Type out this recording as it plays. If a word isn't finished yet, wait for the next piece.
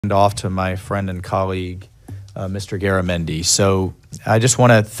Off to my friend and colleague, Mr. Garamendi. So I just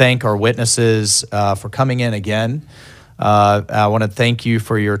want to thank our witnesses for coming in again. I want to thank you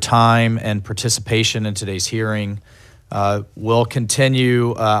for your time and participation in today's hearing. We'll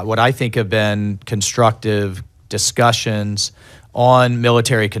continue what I think have been constructive discussions on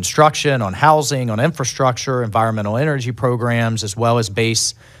military construction, on housing, on infrastructure, environmental energy programs, as well as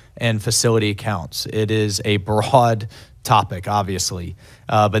base and facility accounts. It is a broad topic, obviously,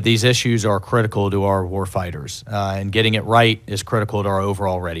 but these issues are critical to our warfighters, and getting it right is critical to our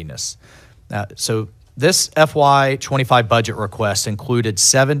overall readiness. So this FY25 budget request included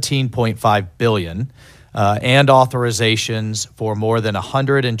 $17.5 billion and authorizations for more than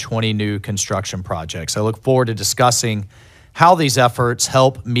 120 new construction projects. I look forward to discussing how these efforts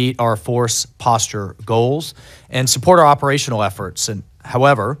help meet our force posture goals and support our operational efforts. And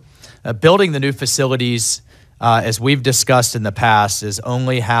however, building the new facilities, as we've discussed in the past, is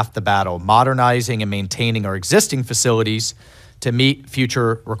only half the battle. Modernizing and maintaining our existing facilities to meet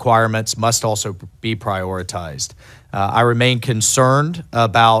future requirements must also be prioritized. I remain concerned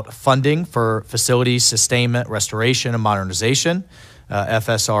about funding for facilities sustainment, restoration, and modernization,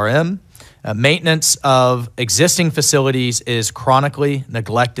 FSRM. Maintenance of existing facilities is chronically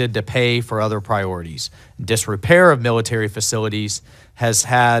neglected to pay for other priorities. Disrepair of military facilities has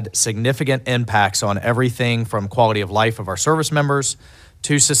had significant impacts on everything from quality of life of our service members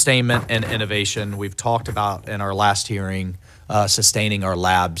to sustainment and innovation. We've talked about in our last hearing sustaining our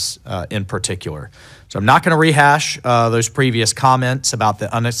labs in particular. So I'm not going to rehash those previous comments about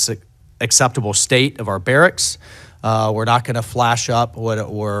the unacceptable state of our barracks. We're not going to flash up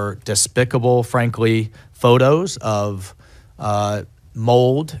what were despicable, frankly, photos of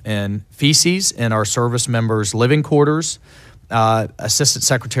mold and feces in our service members' living quarters. Assistant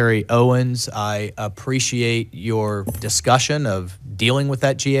Secretary Owens, I appreciate your discussion of dealing with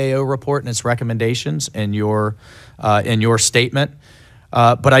that GAO report and its recommendations in your statement.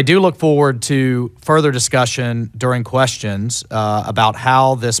 But I do look forward to further discussion during questions about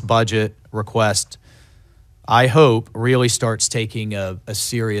how this budget request, I hope, really starts taking a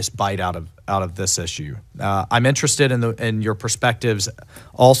serious bite out of this issue. I'm interested in your perspectives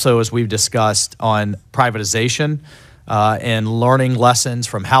also, as we've discussed, on privatization and learning lessons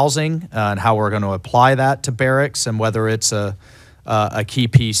from housing and how we're going to apply that to barracks and whether it's a key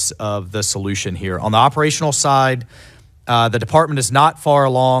piece of the solution here. On the operational side, the department is not far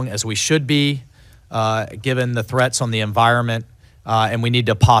along as we should be, given the threats on the environment, and we need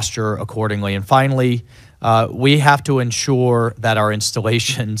to posture accordingly. And finally, we have to ensure that our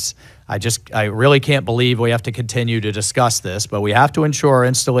installations, I really can't believe we have to continue to discuss this, but we have to ensure our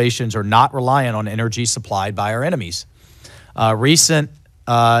installations are not reliant on energy supplied by our enemies. Recent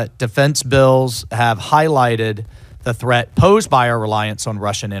defense bills have highlighted the threat posed by our reliance on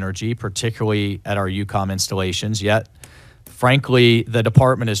Russian energy, particularly at our EUCOM installations, yet frankly, the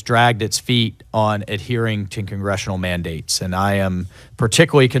department has dragged its feet on adhering to congressional mandates. And I am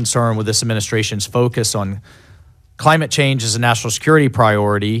particularly concerned with this administration's focus on climate change as a national security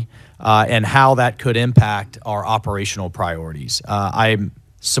priority and how that could impact our operational priorities. I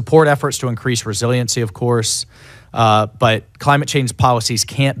support efforts to increase resiliency, of course, but climate change policies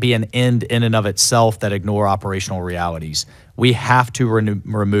can't be an end in and of itself that ignore operational realities. We have to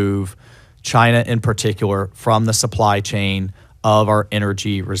remove China in particular from the supply chain of our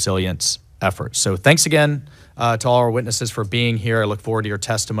energy resilience efforts. So thanks again to all our witnesses for being here. I look forward to your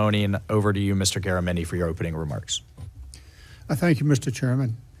testimony, and over to you, Mr. Garamendi, for your opening remarks. Thank you, Mr.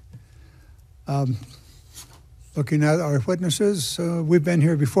 Chairman. Looking at our witnesses, we've been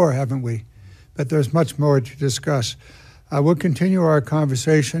here before, haven't we? But there's much more to discuss. We'll continue our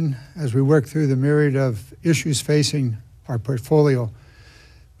conversation as we work through the myriad of issues facing our portfolio.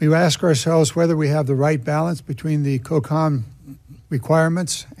 We ask ourselves whether we have the right balance between the COCOM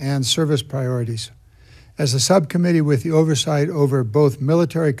requirements and service priorities. As a subcommittee with the oversight over both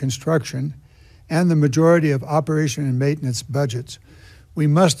military construction and the majority of operation and maintenance budgets, we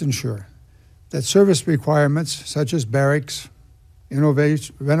must ensure that service requirements such as barracks,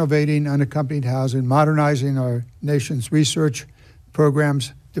 renovating unaccompanied housing, modernizing our nation's research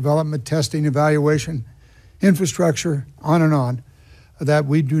programs, development, testing, evaluation, infrastructure, on and on, that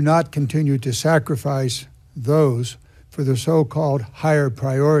we do not continue to sacrifice those for the so-called higher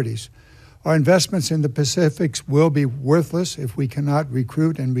priorities. Our investments in the Pacifics will be worthless if we cannot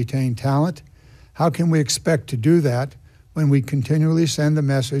recruit and retain talent. How can we expect to do that when we continually send the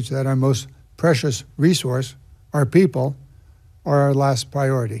message that our most precious resource, our people, are our last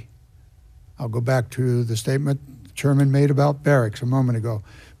priority? I'll go back to the statement the chairman made about barracks a moment ago.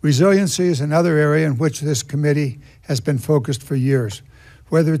 Resiliency is another area in which this committee has been focused for years.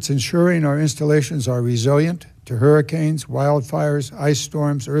 whether it's ensuring our installations are resilient to hurricanes, wildfires, ice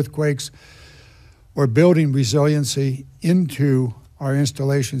storms, earthquakes, or building resiliency into our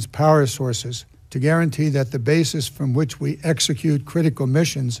installations' power sources to guarantee that the basis from which we execute critical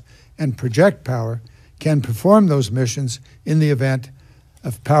missions and project power can perform those missions in the event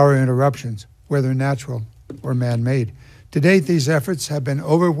of power interruptions, whether natural or man-made. To date, these efforts have been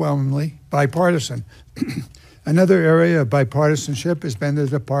overwhelmingly bipartisan. Another area of bipartisanship has been the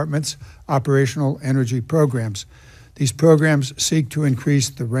department's operational energy programs. These programs seek to increase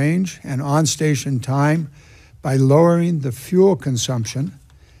the range and on-station time by lowering the fuel consumption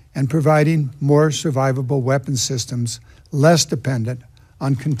and providing more survivable weapon systems less dependent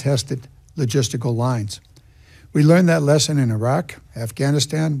on contested logistical lines. We learned that lesson in Iraq,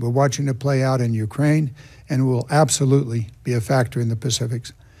 Afghanistan. We're watching it play out in Ukraine, and will absolutely be a factor in the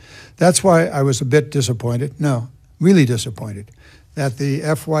Pacifics. That's why I was a bit disappointed, no, really disappointed, that the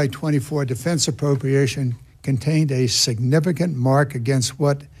FY24 defense appropriation contained a significant mark against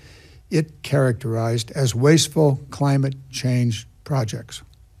what it characterized as wasteful climate change projects.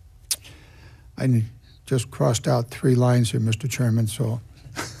 I just crossed out 3 lines here, Mr. Chairman, so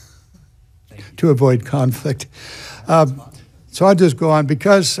to avoid conflict. So I'll just go on.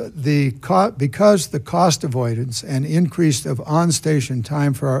 Because the cost avoidance and increase of on-station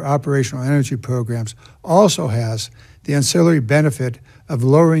time for our operational energy programs also has the ancillary benefit of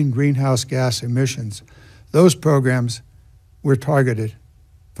lowering greenhouse gas emissions. Those programs were targeted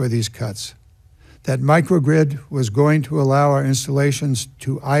for these cuts. That microgrid was going to allow our installations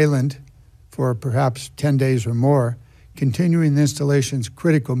to island for perhaps 10 days or more, continuing the installation's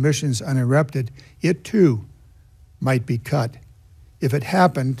critical missions uninterrupted, it too might be cut if it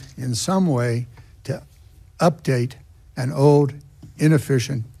happened in some way to update an old,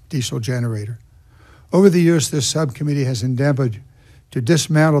 inefficient diesel generator. Over the years, this subcommittee has endeavored to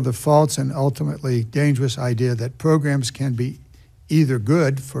dismantle the false and ultimately dangerous idea that programs can be either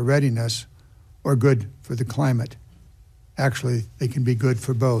good for readiness or good for the climate. Actually, they can be good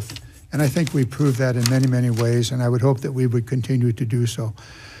for both. And I think we proved that in many, many ways, and I would hope that we would continue to do so.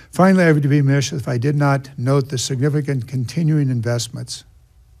 Finally, I would be remiss if I did not note the significant continuing investments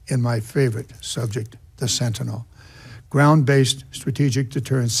in my favorite subject, the Sentinel, ground-based strategic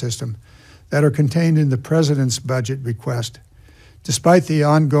deterrence system that are contained in the President's budget request, despite the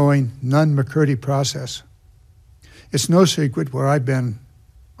ongoing Nunn-McCurdy process. It's no secret where I've been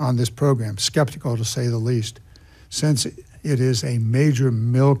on this program, skeptical to say the least, since it is a major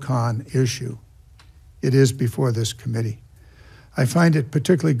MILCON issue. It is before this committee. I find it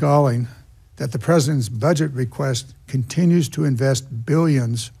particularly galling that the President's budget request continues to invest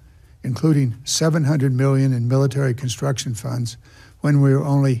billions, including $700 million in military construction funds, when we are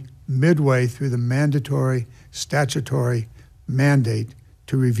only midway through the mandatory statutory mandate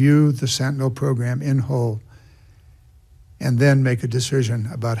to review the Sentinel program in whole and then make a decision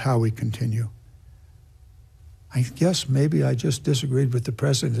about how we continue. I guess maybe I just disagreed with the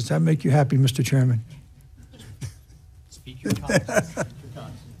President. Does that make you happy, Mr. Chairman? Speak your conscience.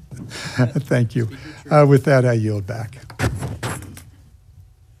 Thank you. With that, I yield back.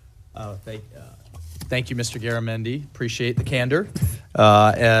 Thank you, Mr. Garamendi. Appreciate the candor.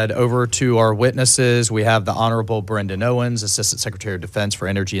 And over to our witnesses, we have the Honorable Brendan Owens, Assistant Secretary of Defense for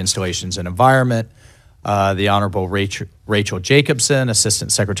Energy Installations and Environment, the Honorable Rachel Jacobson,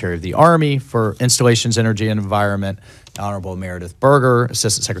 Assistant Secretary of the Army for Installations, Energy, and Environment, the Honorable Meredith Berger,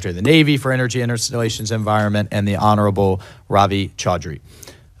 Assistant Secretary of the Navy for Energy, Installations, and Environment, and the Honorable Ravi Chaudhary.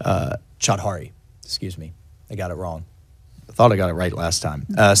 Excuse me. I got it wrong. I thought I got it right last time.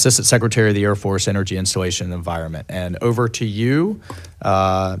 Assistant Secretary of the Air Force, Energy, Installation, and Environment. And over to you,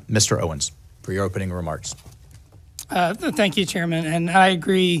 Mr. Owens, for your opening remarks. Thank you, Chairman. And I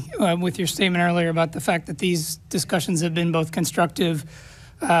agree with your statement earlier about the fact that these discussions have been both constructive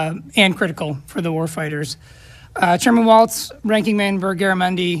and critical for the warfighters. Chairman Waltz, Ranking Member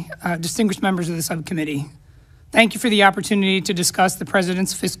Garamendi, distinguished members of the subcommittee, thank you for the opportunity to discuss the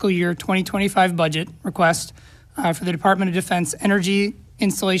President's fiscal year 2025 budget request for the Department of Defense Energy,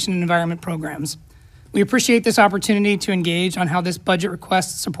 Installation, and Environment programs. We appreciate this opportunity to engage on how this budget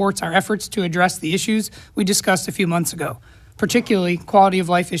request supports our efforts to address the issues we discussed a few months ago, particularly quality of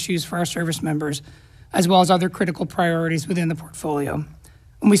life issues for our service members, as well as other critical priorities within the portfolio.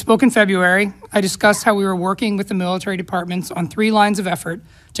 When we spoke in February, I discussed how we were working with the military departments on 3 lines of effort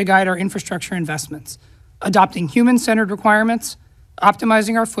to guide our infrastructure investments: adopting human-centered requirements,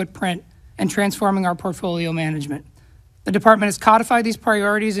 optimizing our footprint, and transforming our portfolio management. The department has codified these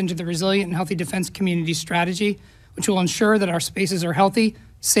priorities into the Resilient and Healthy Defense Community Strategy, which will ensure that our spaces are healthy,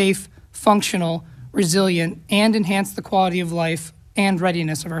 safe, functional, resilient, and enhance the quality of life and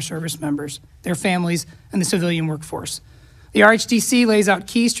readiness of our service members, their families, and the civilian workforce. The RHDC lays out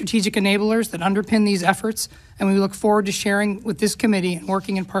key strategic enablers that underpin these efforts, and we look forward to sharing with this committee and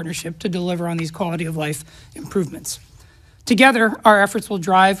working in partnership to deliver on these quality of life improvements. Together, our efforts will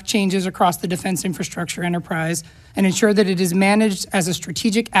drive changes across the defense infrastructure enterprise and ensure that it is managed as a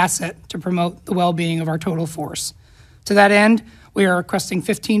strategic asset to promote the well-being of our total force. To that end, we are requesting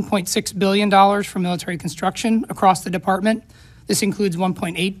 $15.6 billion for military construction across the department. This includes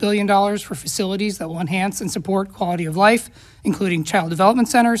 $1.8 billion for facilities that will enhance and support quality of life, including child development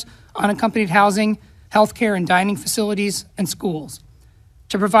centers, unaccompanied housing, healthcare and dining facilities, and schools.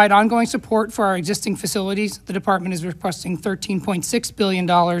 To provide ongoing support for our existing facilities, the department is requesting $13.6 billion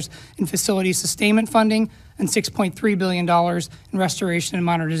in facility sustainment funding and $6.3 billion in restoration and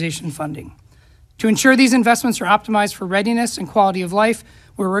modernization funding. To ensure these investments are optimized for readiness and quality of life,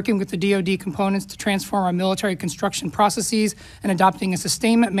 we're working with the DoD components to transform our military construction processes and adopting a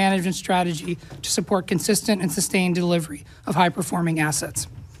sustainment management strategy to support consistent and sustained delivery of high-performing assets.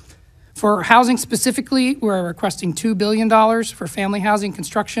 For housing specifically, we're requesting $2 billion for family housing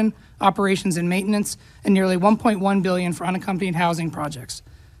construction, operations, and maintenance, and nearly $1.1 billion for unaccompanied housing projects.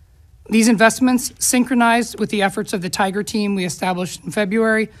 These investments, synchronized with the efforts of the Tiger team we established in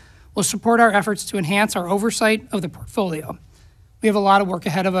February, will support our efforts to enhance our oversight of the portfolio. We have a lot of work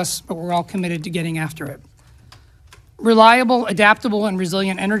ahead of us, but we're all committed to getting after it. Reliable, adaptable, and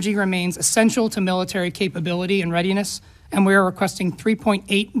resilient energy remains essential to military capability and readiness, and we are requesting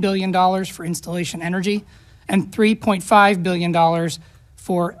 $3.8 billion for installation energy and $3.5 billion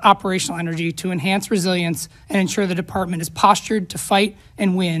for operational energy to enhance resilience and ensure the department is postured to fight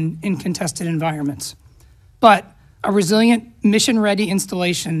and win in contested environments. But a resilient, mission-ready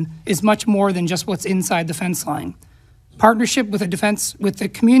installation is much more than just what's inside the fence line. Partnership with the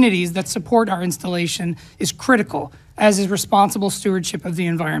communities that support our installation is critical, as is responsible stewardship of the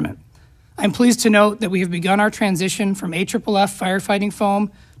environment. I'm pleased to note that we have begun our transition from AFFF firefighting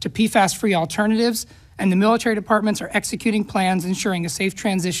foam to PFAS-free alternatives, and the military departments are executing plans ensuring a safe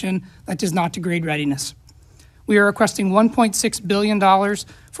transition that does not degrade readiness. We are requesting $1.6 billion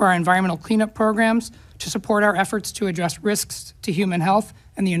for our environmental cleanup programs to support our efforts to address risks to human health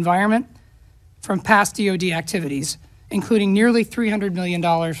and the environment from past DoD activities, including nearly $300 million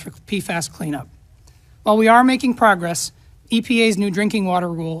for PFAS cleanup. While we are making progress, EPA's new drinking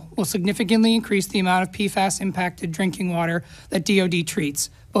water rule will significantly increase the amount of PFAS-impacted drinking water that DoD treats,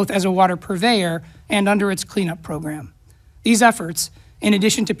 both as a water purveyor and under its cleanup program. These efforts, in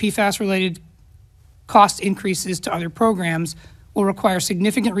addition to PFAS-related cost increases to other programs, will require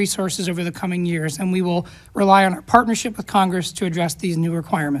significant resources over the coming years, and we will rely on our partnership with Congress to address these new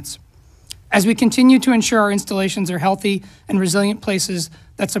requirements. As we continue to ensure our installations are healthy and resilient places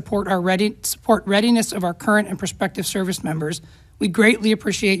that support readiness of our current and prospective service members, we greatly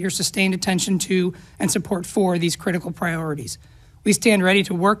appreciate your sustained attention to and support for these critical priorities. We stand ready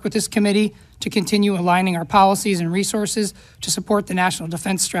to work with this committee to continue aligning our policies and resources to support the National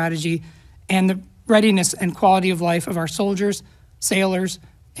Defense Strategy and the readiness and quality of life of our soldiers, sailors,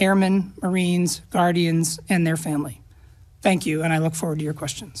 airmen, Marines, Guardians, and their family. Thank you, and I look forward to your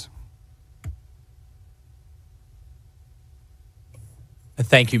questions.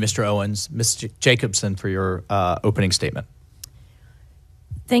 Thank you, Mr. Owens. Ms. Jacobson, for your opening statement.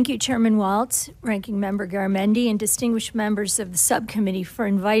 Thank you, Chairman Waltz, Ranking Member Garamendi, and distinguished members of the subcommittee for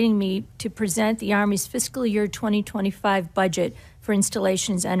inviting me to present the Army's fiscal year 2025 budget for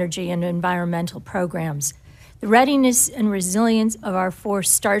installations, energy, and environmental programs. The readiness and resilience of our force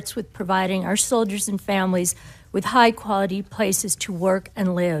starts with providing our soldiers and families with high-quality places to work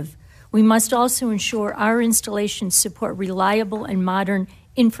and live. We must also ensure our installations support reliable and modern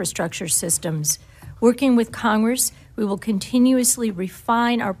infrastructure systems. Working with Congress, we will continuously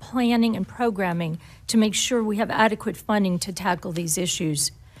refine our planning and programming to make sure we have adequate funding to tackle these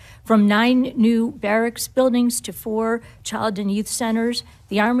issues. From 9 new barracks buildings to 4 child and youth centers,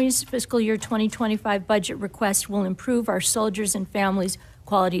 the Army's fiscal year 2025 budget request will improve our soldiers' and families'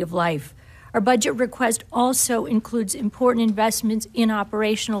 quality of life. Our budget request also includes important investments in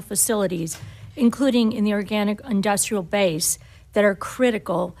operational facilities, including in the organic industrial base, that are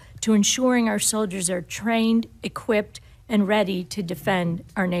critical to ensuring our soldiers are trained, equipped, and ready to defend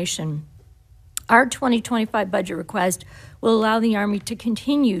our nation. Our 2025 budget request will allow the Army to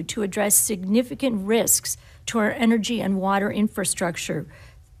continue to address significant risks to our energy and water infrastructure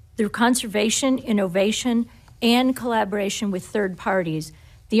through conservation, innovation, and collaboration with third parties.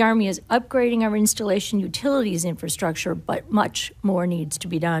 The Army is upgrading our installation utilities infrastructure, but much more needs to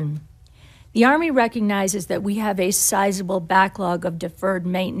be done. The Army recognizes that we have a sizable backlog of deferred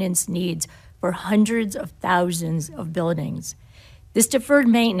maintenance needs for hundreds of thousands of buildings. This deferred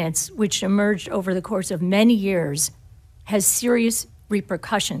maintenance, which emerged over the course of many years, has serious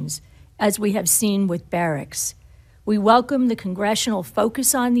repercussions, as we have seen with barracks. We welcome the congressional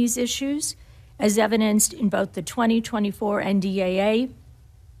focus on these issues, as evidenced in both the 2024 NDAA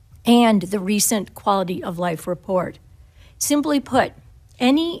and the recent Quality of Life report. Simply put,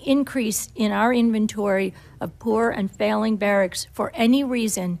 any increase in our inventory of poor and failing barracks for any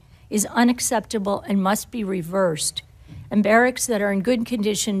reason is unacceptable and must be reversed, and barracks that are in good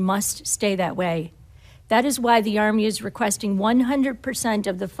condition must stay that way. That is why the Army is requesting 100%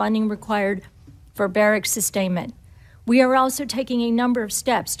 of the funding required for barracks sustainment. We are also taking a number of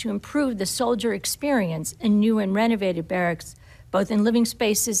steps to improve the soldier experience in new and renovated barracks, both in living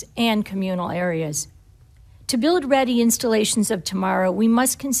spaces and communal areas. To build ready installations of tomorrow, we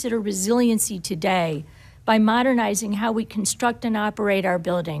must consider resiliency today by modernizing how we construct and operate our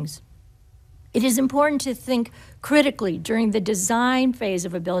buildings. It is important to think critically during the design phase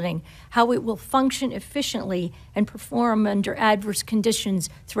of a building how it will function efficiently and perform under adverse conditions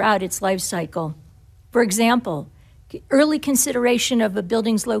throughout its life cycle. For example, early consideration of a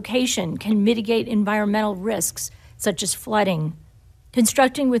building's location can mitigate environmental risks such as flooding.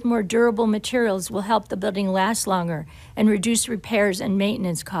 Constructing with more durable materials will help the building last longer and reduce repairs and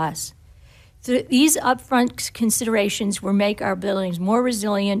maintenance costs. These upfront considerations will make our buildings more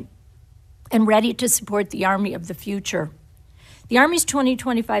resilient and ready to support the Army of the future. The Army's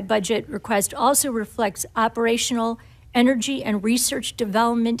 2025 budget request also reflects operational, energy, and research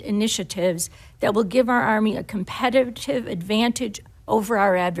development initiatives that will give our Army a competitive advantage over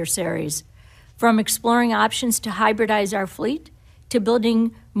our adversaries. From exploring options to hybridize our fleet, to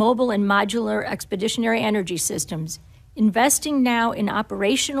building mobile and modular expeditionary energy systems, investing now in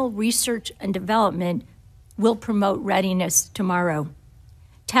operational research and development will promote readiness tomorrow.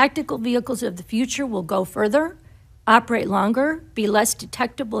 Tactical vehicles of the future will go further, operate longer, be less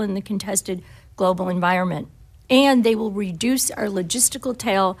detectable in the contested global environment, and they will reduce our logistical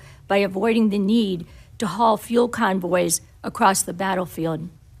tail by avoiding the need to haul fuel convoys across the battlefield.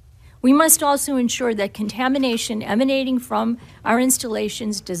 We must also ensure that contamination emanating from our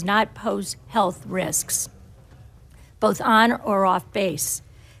installations does not pose health risks, both on or off base.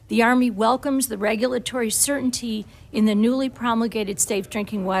 The Army welcomes the regulatory certainty in the newly promulgated Safe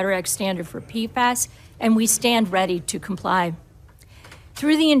Drinking Water Act standard for PFAS, and we stand ready to comply.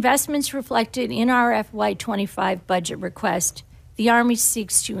 Through the investments reflected in our FY25 budget request, the Army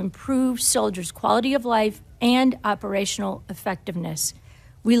seeks to improve soldiers' quality of life and operational effectiveness.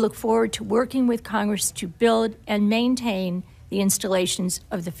 We look forward to working with Congress to build and maintain the installations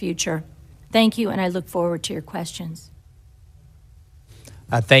of the future. Thank you, and I look forward to your questions.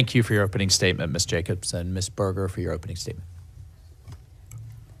 Thank you for your opening statement, Ms. Jacobson. Ms. Berger, for your opening statement.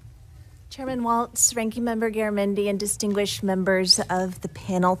 Chairman Waltz, Ranking Member Garamendi, and distinguished members of the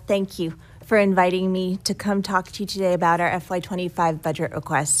panel, thank you for inviting me to come talk to you today about our FY25 budget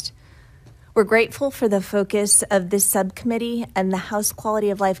request. We're grateful for the focus of this subcommittee and the House Quality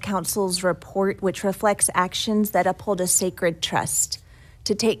of Life Council's report, which reflects actions that uphold a sacred trust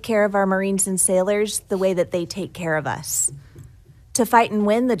to take care of our Marines and sailors the way that they take care of us. To fight and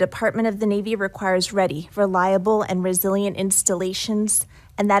win, the Department of the Navy requires ready, reliable, and resilient installations,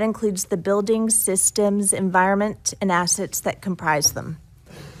 and that includes the buildings, systems, environment, and assets that comprise them.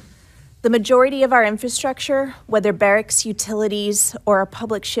 The majority of our infrastructure, whether barracks, utilities, or our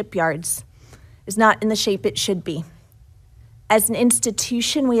public shipyards, is not in the shape it should be. As an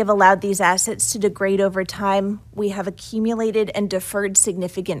institution, we have allowed these assets to degrade over time. We have accumulated and deferred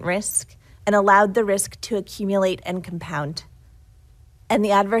significant risk and allowed the risk to accumulate and compound. And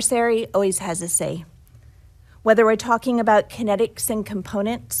the adversary always has a say. Whether we're talking about kinetics and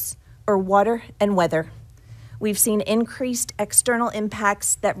components or water and weather, we've seen increased external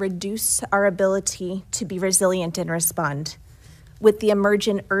impacts that reduce our ability to be resilient and respond, with the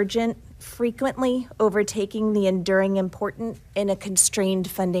emergent urgent frequently overtaking the enduring important in a constrained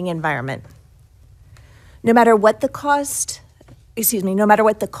funding environment. No matter what the cause,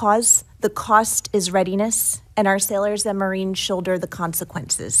 the cost is readiness, and our sailors and Marines shoulder the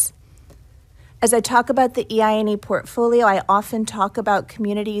consequences. As I talk about the EI&E portfolio, I often talk about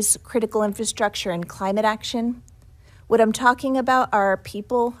communities, critical infrastructure, and climate action. What I'm talking about are our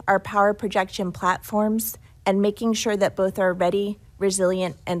people, our power projection platforms, and making sure that both are ready,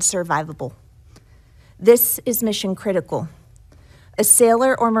 resilient, and survivable. This is mission critical. A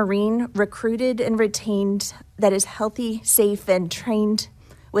sailor or Marine recruited and retained that is healthy, safe, and trained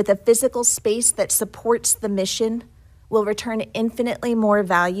with a physical space that supports the mission will return infinitely more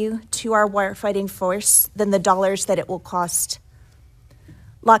value to our warfighting force than the dollars that it will cost.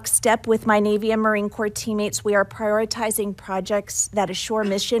 Lockstep with my Navy and Marine Corps teammates, we are prioritizing projects that assure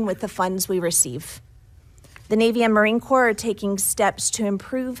mission with the funds we receive. The Navy and Marine Corps are taking steps to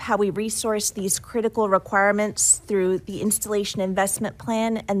improve how we resource these critical requirements through the Installation Investment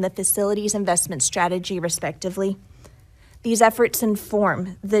Plan and the Facilities Investment Strategy, respectively. These efforts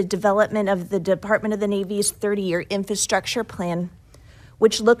inform the development of the Department of the Navy's 30-year infrastructure plan,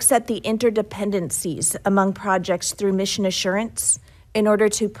 which looks at the interdependencies among projects through mission assurance in order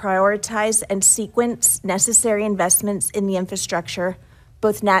to prioritize and sequence necessary investments in the infrastructure,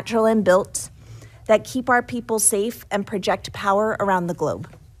 both natural and built, that keep our people safe and project power around the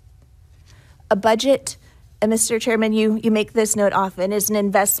globe. A budget, and Mr. Chairman, you make this note often, is an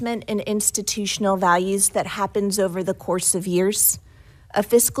investment in institutional values that happens over the course of years. A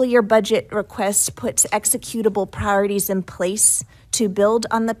fiscal year budget request puts executable priorities in place to build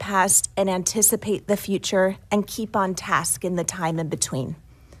on the past and anticipate the future and keep on task in the time in between.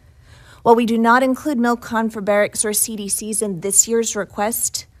 While we do not include MILCON for barracks or CDCs in this year's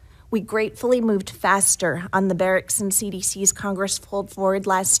request, we gratefully moved faster on the barracks and CDCs Congress pulled forward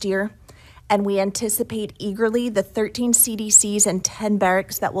last year, and we anticipate eagerly the 13 CDCs and 10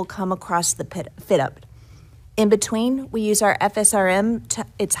 barracks that will come across the fit-up. In between, we use our FSRM to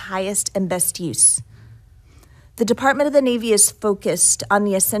its highest and best use. The Department of the Navy is focused on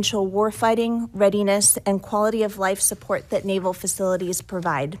the essential warfighting, readiness, and quality of life support that naval facilities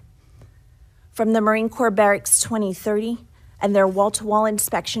provide. From the Marine Corps Barracks 2030 and their wall-to-wall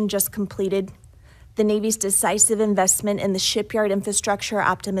inspection just completed, the Navy's decisive investment in the Shipyard Infrastructure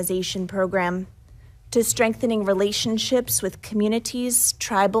Optimization Program, to strengthening relationships with communities,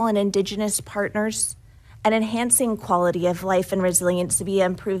 tribal and indigenous partners, and enhancing quality of life and resilience via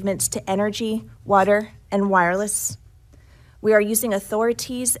improvements to energy, water, and wireless. We are using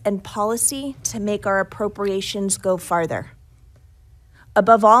authorities and policy to make our appropriations go farther.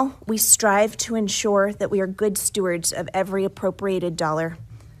 Above all, we strive to ensure that we are good stewards of every appropriated dollar.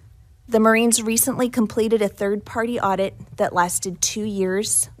 The Marines recently completed a third-party audit that lasted 2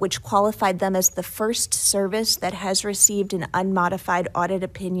 years, which qualified them as the first service that has received an unmodified audit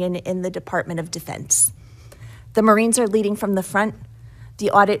opinion in the Department of Defense. The Marines are leading from the front.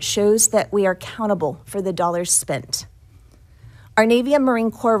 The audit shows that we are accountable for the dollars spent. Our Navy and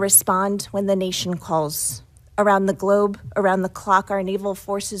Marine Corps respond when the nation calls. Around the globe, around the clock, our naval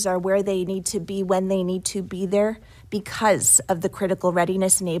forces are where they need to be when they need to be there because of the critical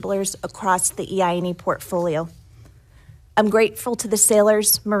readiness enablers across the EI&E portfolio. I'm grateful to the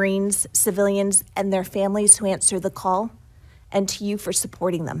sailors, Marines, civilians, and their families who answer the call, and to you for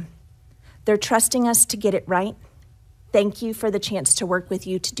supporting them. They're trusting us to get it right. Thank you for the chance to work with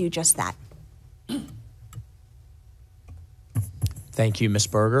you to do just that. Thank you, Ms.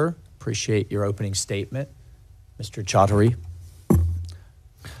 Berger. Appreciate your opening statement. Mr. Chaudhary,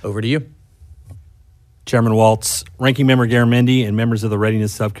 over to you. Chairman Waltz, Ranking Member Garamendi, and members of the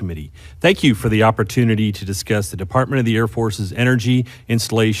Readiness Subcommittee, thank you for the opportunity to discuss the Department of the Air Force's energy,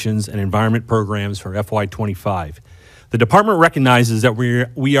 installations, and environment programs for FY25. The department recognizes that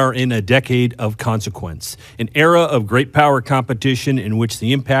we are in a decade of consequence, an era of great power competition in which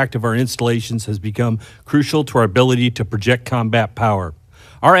the impact of our installations has become crucial to our ability to project combat power.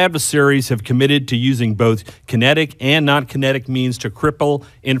 Our adversaries have committed to using both kinetic and non-kinetic means to cripple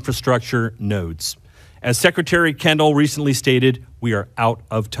infrastructure nodes. As Secretary Kendall recently stated, we are out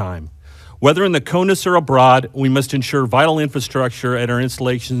of time. Whether in the CONUS or abroad, we must ensure vital infrastructure at our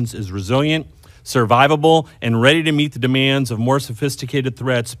installations is resilient, survivable, and ready to meet the demands of more sophisticated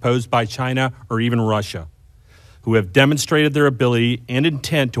threats posed by China or even Russia, who have demonstrated their ability and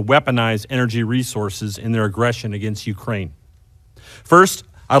intent to weaponize energy resources in their aggression against Ukraine. First,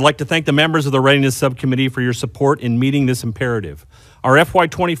 I'd like to thank the members of the Readiness Subcommittee for your support in meeting this imperative. Our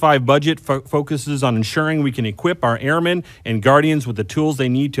FY25 budget focuses on ensuring we can equip our airmen and guardians with the tools they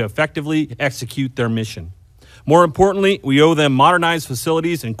need to effectively execute their mission. More importantly, we owe them modernized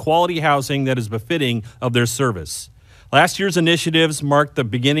facilities and quality housing that is befitting of their service. Last year's initiatives marked the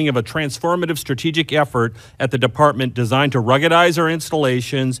beginning of a transformative strategic effort at the department designed to ruggedize our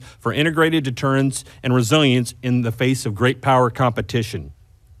installations for integrated deterrence and resilience in the face of great power competition.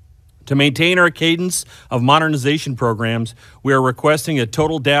 To maintain our cadence of modernization programs, we are requesting a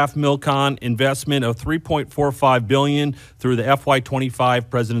total DAF MILCON investment of $3.45 billion through the FY25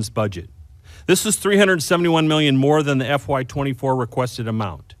 President's budget. This is $371 million more than the FY24 requested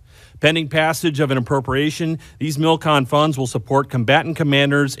amount. Pending passage of an appropriation, these MILCON funds will support combatant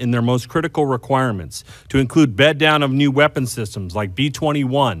commanders in their most critical requirements, to include bed down of new weapon systems like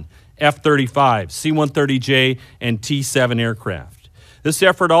B-21, F-35, C-130J, and T-7 aircraft. This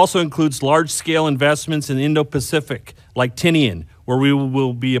effort also includes large-scale investments in Indo-Pacific, like Tinian, where we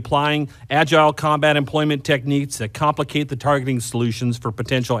will be applying agile combat employment techniques that complicate the targeting solutions for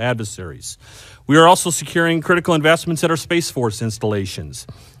potential adversaries. We are also securing critical investments at our Space Force installations.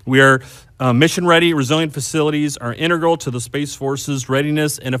 We are mission-ready, resilient facilities are integral to the Space Force's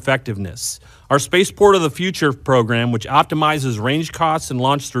readiness and effectiveness. Our Spaceport of the Future program, which optimizes range costs and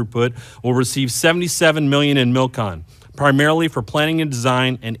launch throughput, will receive $77 million in MILCON, primarily for planning and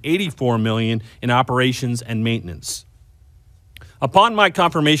design, and $84 million in operations and maintenance. Upon my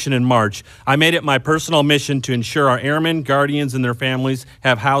confirmation in March, I made it my personal mission to ensure our airmen, guardians, and their families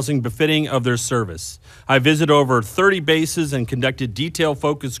have housing befitting of their service. I visited over 30 bases and conducted detailed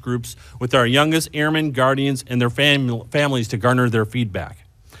focus groups with our youngest airmen, guardians, and their families to garner their feedback.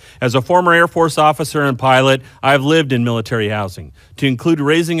 As a former Air Force officer and pilot, I have lived in military housing, to include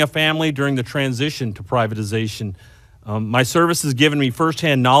raising a family during the transition to privatization. My service has given me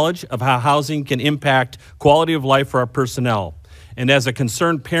firsthand knowledge of how housing can impact quality of life for our personnel. And as a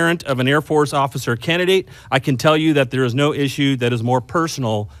concerned parent of an Air Force officer candidate, I can tell you that there is no issue that is more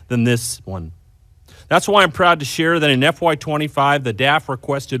personal than this one. That's why I'm proud to share that in FY25, the DAF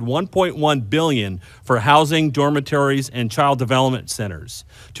requested $1.1 billion for housing, dormitories, and child development centers,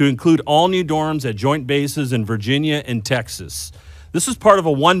 to include all new dorms at joint bases in Virginia and Texas. This is part of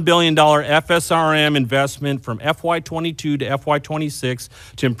a $1 billion FSRM investment from FY22 to FY26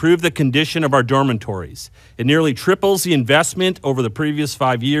 to improve the condition of our dormitories. It nearly triples the investment over the previous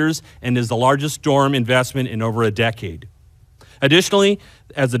 5 years and is the largest dorm investment in over a decade. Additionally,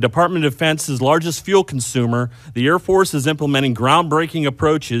 as the Department of Defense's largest fuel consumer, the Air Force is implementing groundbreaking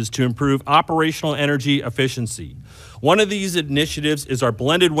approaches to improve operational energy efficiency. One of these initiatives is our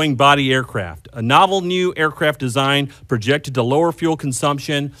blended wing body aircraft, a novel new aircraft design projected to lower fuel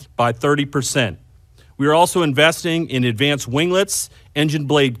consumption by 30%. We are also investing in advanced winglets, engine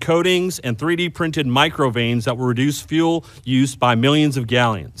blade coatings, and 3D printed microvanes that will reduce fuel use by millions of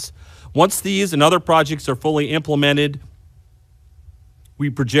gallons. Once these and other projects are fully implemented, we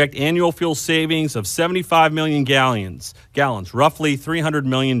project annual fuel savings of 75 million gallons, roughly $300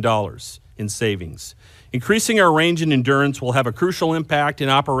 million in savings. Increasing our range and endurance will have a crucial impact in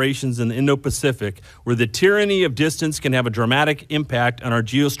operations in the Indo-Pacific, where the tyranny of distance can have a dramatic impact on our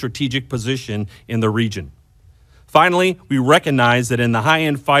geostrategic position in the region. Finally, we recognize that in the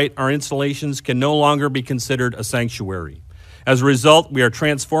high-end fight, our installations can no longer be considered a sanctuary. As a result, we are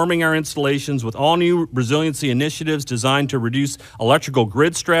transforming our installations with all new resiliency initiatives designed to reduce electrical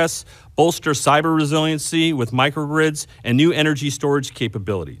grid stress, bolster cyber resiliency with microgrids, and new energy storage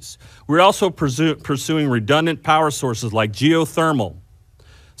capabilities. We're also pursuing redundant power sources like geothermal,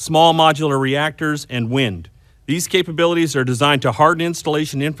 small modular reactors, and wind. These capabilities are designed to harden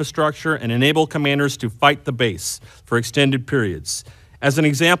installation infrastructure and enable commanders to fight the base for extended periods. As an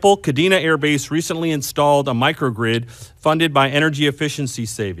example, Kadena Air Base recently installed a microgrid funded by energy efficiency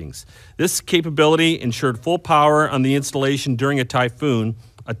savings. This capability ensured full power on the installation during a typhoon,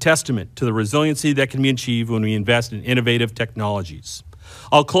 a testament to the resiliency that can be achieved when we invest in innovative technologies.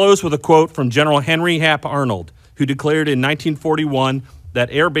 I'll close with a quote from General Henry Hap Arnold, who declared in 1941 that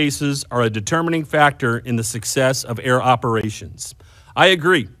air bases are a determining factor in the success of air operations. I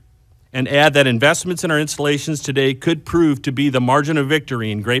agree, and add that investments in our installations today could prove to be the margin of victory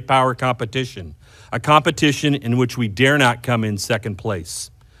in great power competition, a competition in which we dare not come in second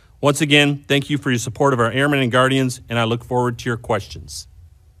place. Once again, thank you for your support of our airmen and guardians, and I look forward to your questions.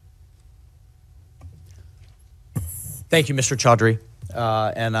 Thank you, Mr. Chaudhary.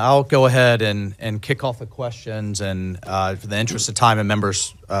 And I'll go ahead and kick off the questions, and for the interest of time and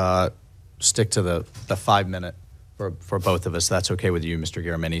members, stick to the 5 minute for both of us. That's okay with you, Mr.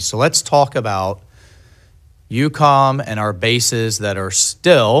 Garamendi. So let's talk about EUCOM and our bases that are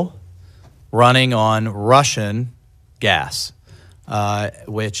still running on Russian gas,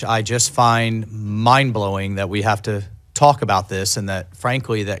 which I just find mind-blowing that we have to talk about this, and that,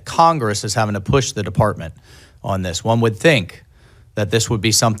 frankly, that Congress is having to push the department on this. One would think that this would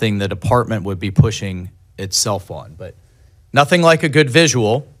be something the department would be pushing itself on, but nothing like a good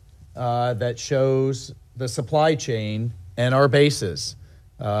visual that shows the supply chain and our bases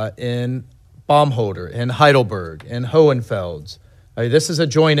in Baumholder, in Heidelberg, in Hohenfels. This is a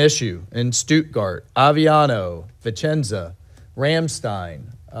joint issue in Stuttgart, Aviano, Vicenza, Ramstein.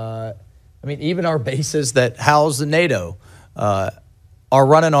 I mean, even our bases that house the NATO are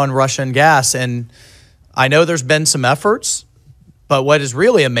running on Russian gas. And I know there's been some efforts, but what is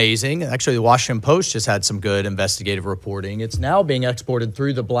really amazing, actually the Washington Post just had some good investigative reporting. It's now being exported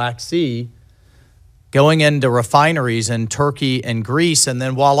through the Black Sea, going into refineries in Turkey and Greece, and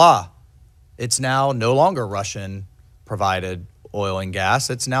then voila, it's now no longer Russian-provided oil and gas.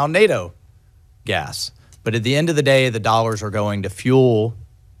 It's now NATO gas. But at the end of the day, the dollars are going to fuel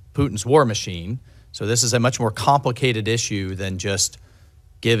Putin's war machine. So this is a much more complicated issue than just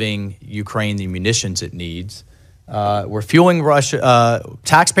giving Ukraine the munitions it needs. We're fueling Russia,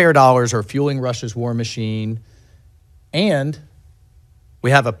 taxpayer dollars are fueling Russia's war machine, and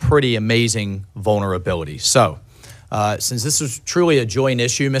we have a pretty amazing vulnerability. So since this is truly a joint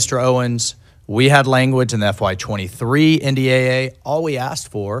issue, Mr. Owens, we had language in the FY23 NDAA. All we asked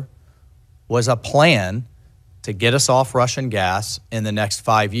for was a plan to get us off Russian gas in the next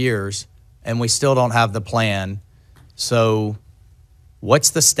 5 years, and we still don't have the plan. So what's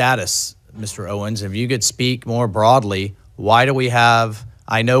the status, Mr. Owens? If you could speak more broadly, why do we have,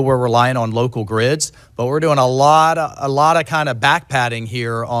 I know we're relying on local grids, but we're doing a lot of kind of back padding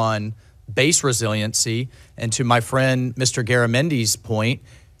here on base resiliency. And to my friend, Mr. Garamendi's point,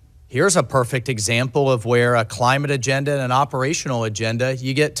 here's a perfect example of where a climate agenda and an operational agenda,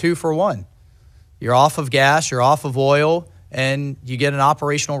 you get 2 for 1. You're off of gas, you're off of oil, and you get an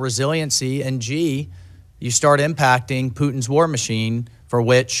operational resiliency, and you start impacting Putin's war machine, for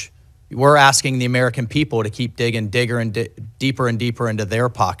which we're asking the American people to keep digging deeper and deeper into their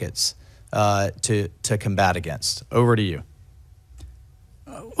pockets to combat against. Over to you.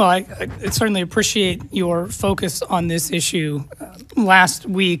 Well, I certainly appreciate your focus on this issue. Last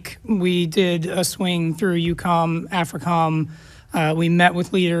week, we did a swing through EUCOM, AFRICOM. We met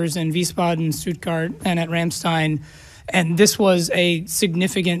with leaders in Wiesbaden, Stuttgart, and at Ramstein, and this was a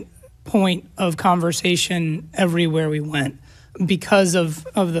significant point of conversation everywhere we went because of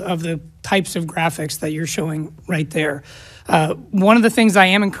the types of graphics that you're showing right there. One of the things I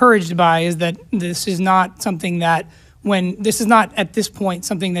am encouraged by is that this is not something that this is not at this point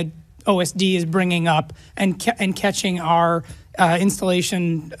something that OSD is bringing up and catching our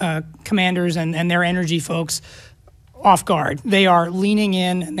installation commanders and their energy folks off guard. They are leaning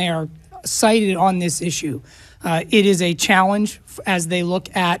in and they are cited on this issue. It is a challenge as they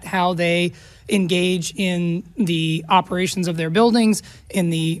look at how they engage in the operations of their buildings, in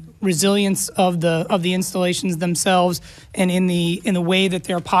the resilience of the installations themselves, and in the way that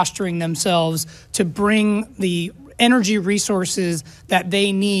they're posturing themselves to bring the energy resources that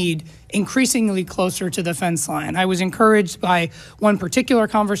they need increasingly closer to the fence line. I was encouraged by one particular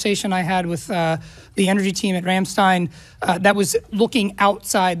conversation I had with the energy team at Ramstein that was looking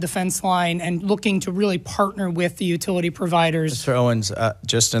outside the fence line and looking to really partner with the utility providers. Mr. Owens,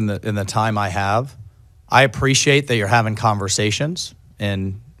 just in the time I have, I appreciate that you're having conversations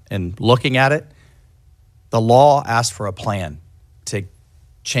and looking at it. The law asked for a plan to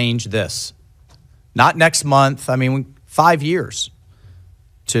change this. Not next month, 5 years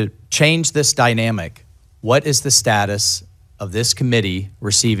to change this dynamic. What is the status of this committee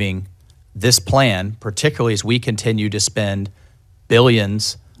receiving this plan, particularly as we continue to spend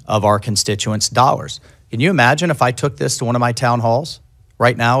billions of our constituents' dollars? Can you imagine if I took this to one of my town halls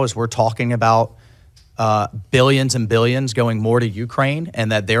right now as we're talking about billions and billions going more to Ukraine,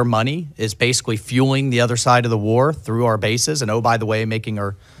 and that their money is basically fueling the other side of the war through our bases, and oh, by the way, making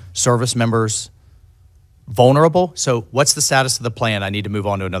our service members vulnerable? So what's the status of the plan? I need to move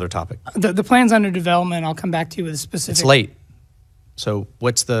on to another topic. The plan's under development. I'll come back to you with a specific. It's late. So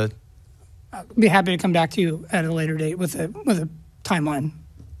what's the? I'll be happy to come back to you at a later date with a timeline.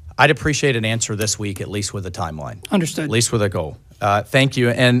 I'd appreciate an answer this week, at least with a timeline. Understood. At least with a goal. Thank you.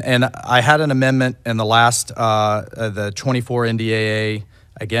 And I had an amendment in the last, the 24 NDAA.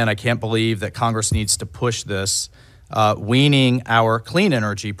 Again, I can't believe that Congress needs to push this, weaning our clean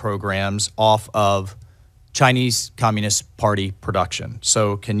energy programs off of Chinese Communist Party production.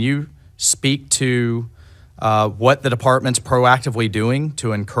 So can you speak to what the department's proactively doing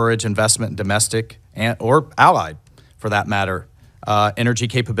to encourage investment in domestic or allied, for that matter, energy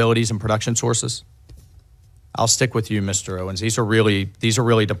capabilities and production sources? I'll stick with you, Mr. Owens. These are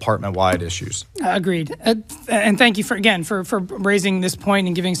really department-wide issues. Agreed. And thank you for raising this point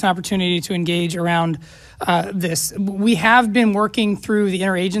and giving us an opportunity to engage around this. We have been working through the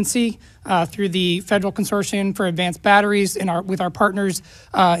interagency, through the Federal Consortium for Advanced Batteries with our partners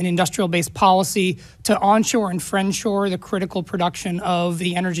in industrial-based policy to onshore and friendshore the critical production of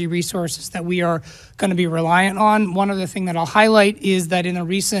the energy resources that we are going to be reliant on. One other thing that I'll highlight is that in a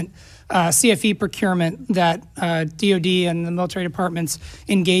recent CFE procurement that DOD and the military departments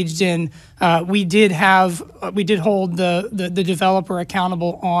engaged in, we did hold the developer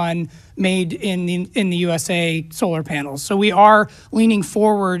accountable on made in the USA solar panels. So we are leaning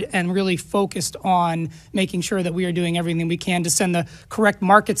forward and really focused on making sure that we are doing everything we can to send the correct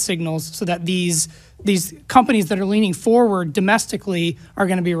market signals so that these companies that are leaning forward domestically are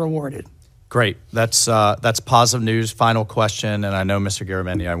going to be rewarded. Great. That's positive news. Final question, and I know, Mr.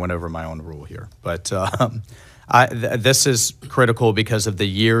 Garamendi, I went over my own rule here, but this is critical because of the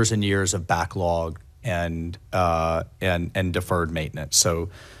years and years of backlog and deferred maintenance. So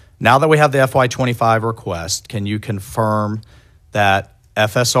now that we have the FY25 request, can you confirm that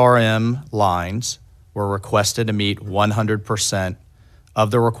FSRM lines were requested to meet 100%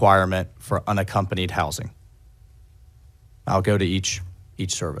 of the requirement for unaccompanied housing? I'll go to each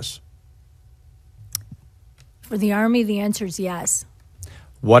service. For the Army, the answer is yes.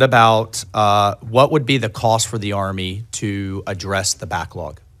 What about, what would be the cost for the Army to address the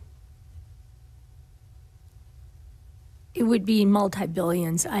backlog? It would be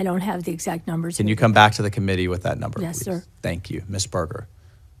multi-billions. I don't have the exact numbers. Can you come back to the committee with that number, Yes, please? sir. Thank you. Ms. Berger.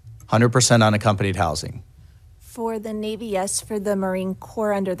 100% unaccompanied housing. For the Navy, yes. For the Marine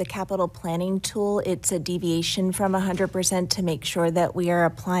Corps, under the capital planning tool, it's a deviation from 100% to make sure that we are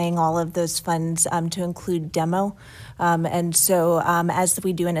applying all of those funds to include demo. And so as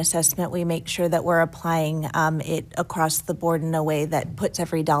we do an assessment, we make sure that we're applying it across the board in a way that puts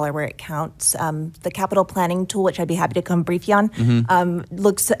every dollar where it counts. The capital planning tool, which I'd be happy to come brief you on,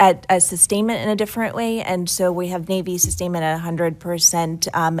 looks at a sustainment in a different way. And so we have Navy sustainment at 100%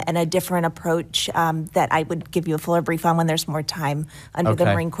 and a different approach that I would give you a fuller brief on when there's more time under the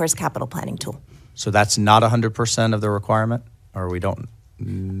Marine Corps capital planning tool. So that's not 100% of the requirement, or we don't?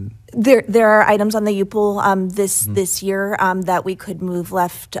 There are items on the UPL this year that we could move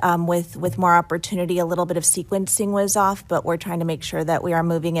left with more opportunity. A little bit of sequencing was off, but we're trying to make sure that we are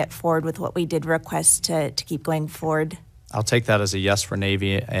moving it forward with what we did request to keep going forward. I'll take that as a yes for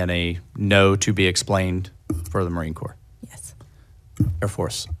Navy and a no to be explained for the Marine Corps. Yes. Air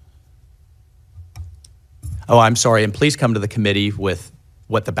Force. Oh, I'm sorry, and please come to the committee with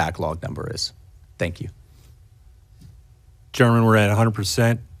what the backlog number is. Thank you. Chairman, we're at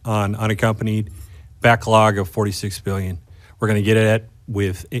 100% on unaccompanied, backlog of $46 billion. We're going to get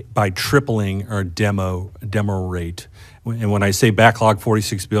at by tripling our demo rate. And when I say backlog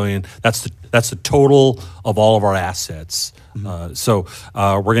 $46 billion, that's the total of all of our assets. So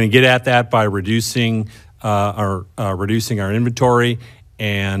we're going to get at that by reducing our inventory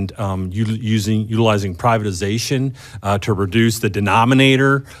and utilizing privatization to reduce the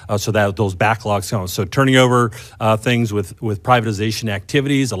denominator so that those backlogs come. So turning over things with privatization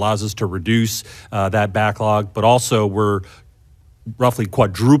activities allows us to reduce that backlog, but also we're roughly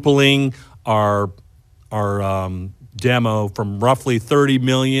quadrupling our demo from roughly 30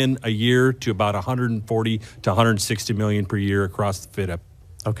 million a year to about 140 to 160 million per year across the FIDP.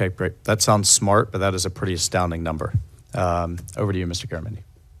 Okay, great. That sounds smart, but that is a pretty astounding number. Over to you, Mr. Garamendi.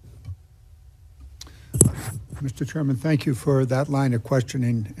 Mr. Chairman, thank you for that line of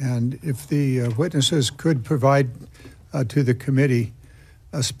questioning. And if the witnesses could provide to the committee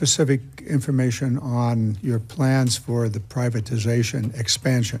specific information on your plans for the privatization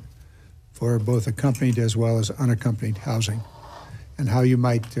expansion for both accompanied as well as unaccompanied housing and how you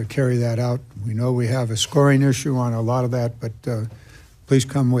might carry that out. We know we have a scoring issue on a lot of that, but please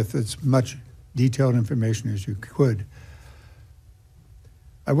come with as much detailed information as you could.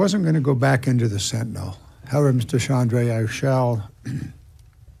 I wasn't going to go back into the Sentinel. However, Mr. Chaudhary, I shall.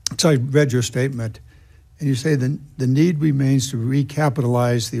 So I read your statement, and you say the need remains to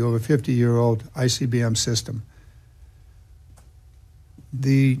recapitalize the over 50-year-old ICBM system.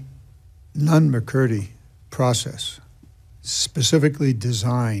 The Nunn-McCurdy process specifically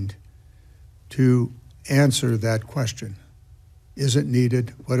designed to answer that question. Is it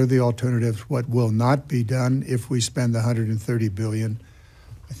needed? What are the alternatives? What will not be done if we spend the $130 billion?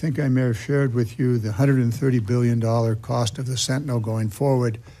 I think I may have shared with you the $130 billion cost of the Sentinel going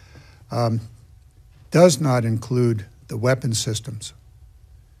forward does not include the weapon systems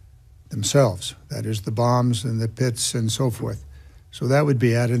themselves. That is the bombs and the pits and so forth. So that would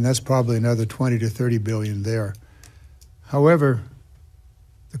be added, and that's probably another 20 to 30 billion there. However,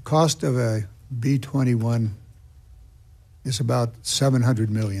 the cost of a B-21 is about 700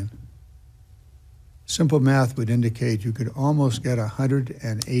 million. Simple math would indicate you could almost get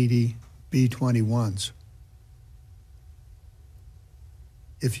 180 B-21s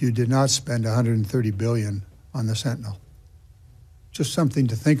if you did not spend 130 billion on the Sentinel. Just something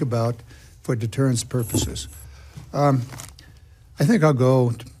to think about for deterrence purposes. I think I'll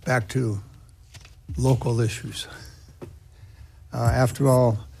go back to local issues. After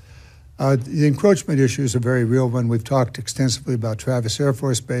all, the encroachment issue is a very real one. We've talked extensively about Travis Air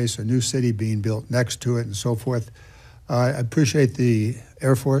Force Base, a new city being built next to it, and so forth. I appreciate the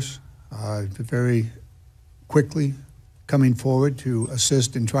Air Force very quickly coming forward to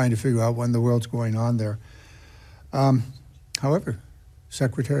assist in trying to figure out what in the world's going on there. However,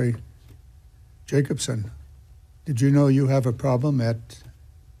 Secretary Jacobson, did you know you have a problem at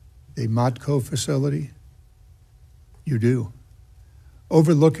the Modco facility? You do.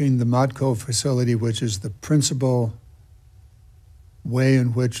 Overlooking the Modco facility, which is the principal way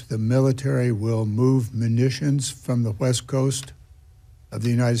in which the military will move munitions from the west coast of the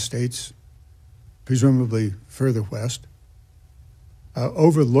United States, presumably further west,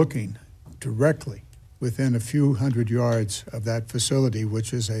 overlooking directly within a few hundred yards of that facility,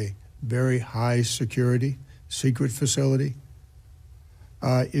 which is a very high security, secret facility,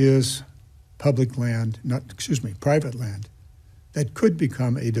 is public land, private land that could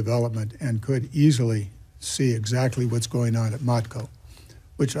become a development and could easily see exactly what's going on at Modco,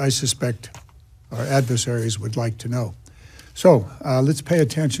 which I suspect our adversaries would like to know. So let's pay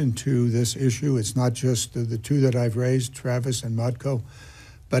attention to this issue. It's not just the two that I've raised, Travis and Modco,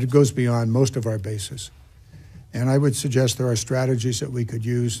 but it goes beyond most of our bases. And I would suggest there are strategies that we could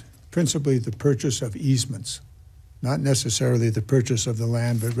use, principally the purchase of easements, not necessarily the purchase of the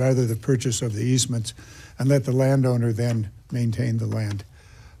land, but rather the purchase of the easements, and let the landowner then maintain the land.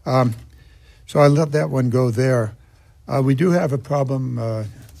 So I let that one go there. We do have a problem,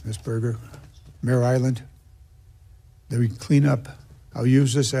 Ms. Berger, Mare Island. The cleanup, I'll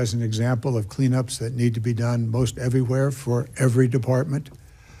use this as an example of cleanups that need to be done most everywhere for every department.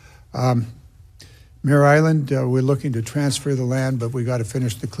 Mare Island, we're looking to transfer the land, but we got to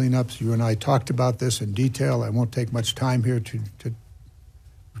finish the cleanups. You and I talked about this in detail. I won't take much time here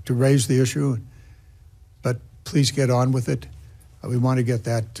to raise the issue, but please get on with it. We want to get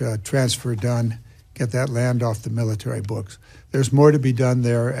that transfer done, get that land off the military books. There's more to be done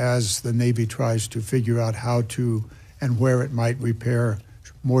there as the Navy tries to figure out how to and where it might repair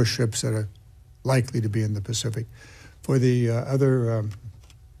more ships that are likely to be in the Pacific. For the other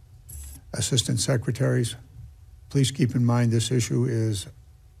assistant secretaries, please keep in mind this issue is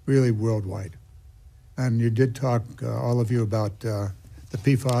really worldwide. And you did talk, all of you, about the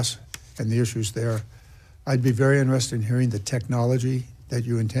PFAS and the issues there. I'd be very interested in hearing the technology that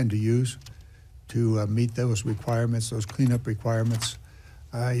you intend to use to meet those requirements, those cleanup requirements.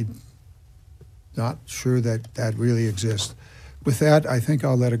 I'm not sure that that really exists. With that, I think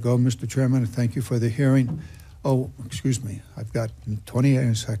I'll let it go, Mr. Chairman. Thank you for the hearing. Oh, excuse me, I've got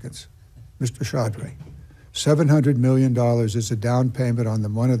 28 seconds. Mr. Chaudhary, $700 million is a down payment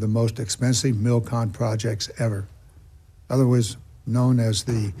on one of the most expensive MILCON projects ever, otherwise known as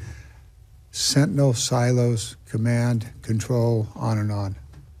the Sentinel Silos Command Control, on and on.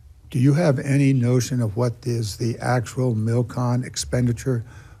 Do you have any notion of what is the actual MILCON expenditure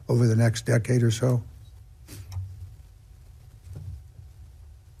over the next decade or so?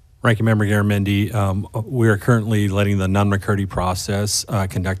 Ranking Member Garamendi, we are currently letting the Nunn-McCurdy process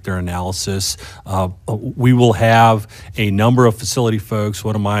conduct their analysis. We will have a number of facility folks.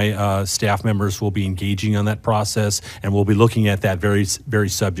 One of my staff members will be engaging on that process, and we'll be looking at that very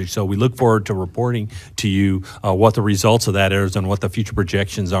subject. So we look forward to reporting to you what the results of that is and what the future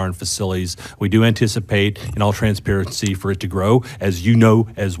projections are in facilities. We do anticipate, in all transparency, for it to grow, as you know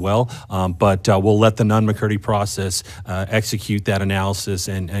as well, but we'll let the Nunn-McCurdy process execute that analysis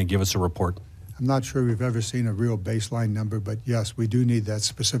and give us a report. I'm not sure we've ever seen a real baseline number, but yes, we do need that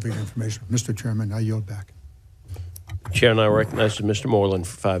specific information. Mr. Chairman, I yield back. Chair, and I recognize Mr. Moreland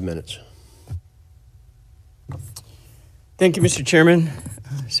for 5 minutes. Thank you, Mr. Chairman.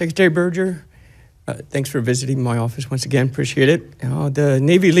 Secretary Berger, thanks for visiting my office once again. Appreciate it. The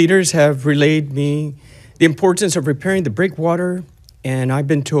Navy leaders have relayed me the importance of repairing the breakwater, and I've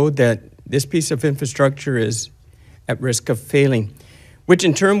been told that this piece of infrastructure is at risk of failing, which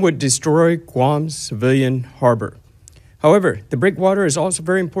in turn would destroy Guam's civilian harbor. However, the breakwater is also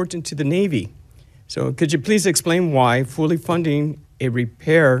very important to the Navy. So could you please explain why fully funding a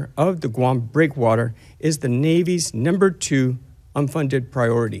repair of the Guam breakwater is the Navy's #2 unfunded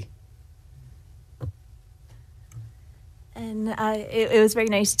priority? And it was very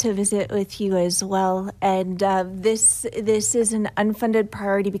nice to visit with you as well. And this is an unfunded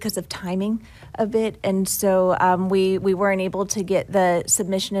priority because of timing a bit. And so we weren't able to get the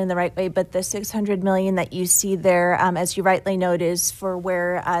submission in the right way. But the $600 million that you see there, as you rightly note, is for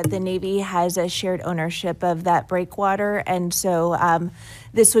where the Navy has a shared ownership of that breakwater. And so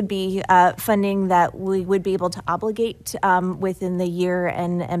this would be funding that we would be able to obligate within the year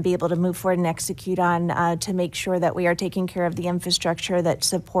and be able to move forward and execute on to make sure that we are taking care of the infrastructure that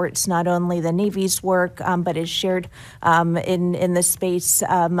supports not only the Navy's work but is shared in the space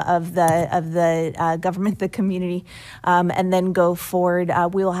of the government, the community, and then go forward.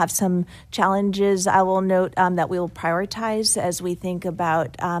 We will have some challenges. I will note that we will prioritize as we think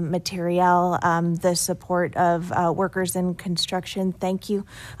about material, the support of workers in construction. Thank you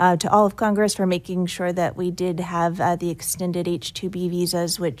you to all of Congress for making sure that we did have the extended H-2B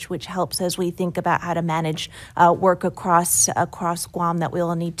visas, which helps as we think about how to manage work across Guam that we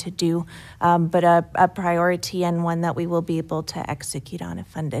will need to do, but a priority and one that we will be able to execute on if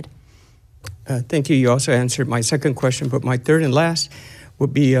funded. Thank you. You also answered my second question, but my third and last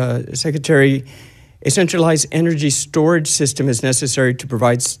would be, Secretary, a centralized energy storage system is necessary to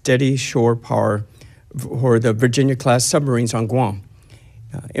provide steady shore power for the Virginia-class submarines on Guam.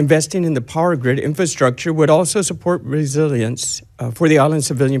 Investing in the power grid infrastructure would also support resilience for the island's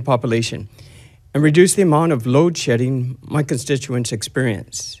civilian population and reduce the amount of load shedding my constituents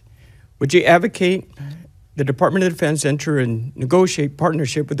experience. Would you advocate the Department of Defense enter and negotiate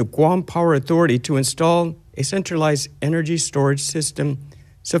partnership with the Guam Power Authority to install a centralized energy storage system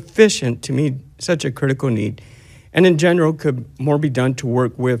sufficient to meet such a critical need? And in general, could more be done to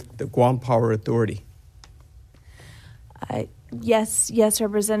work with the Guam Power Authority? Yes,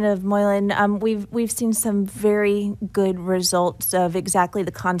 Representative Moylan. We've seen some very good results of exactly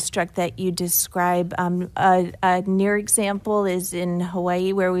the construct that you describe. A near example is in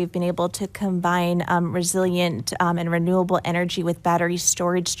Hawaii, where we've been able to combine resilient and renewable energy with battery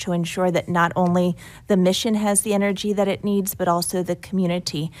storage to ensure that not only the mission has the energy that it needs, but also the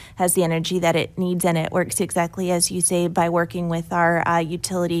community has the energy that it needs. And it works exactly as you say, by working with our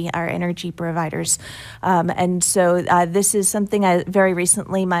utility, our energy providers. And so this is something very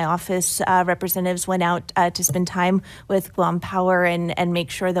recently my office representatives went out to spend time with Guam Power and make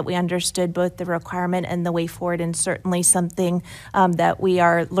sure that we understood both the requirement and the way forward, and certainly something that we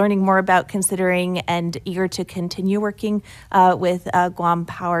are learning more about, considering, and eager to continue working with Guam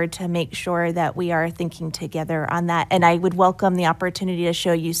Power to make sure that we are thinking together on that. And I would welcome the opportunity to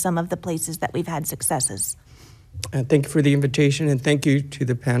show you some of the places that we've had successes. Thank you for the invitation, and thank you to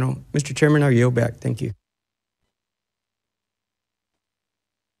the panel. Mr. Chairman, I'll yield back. Thank you.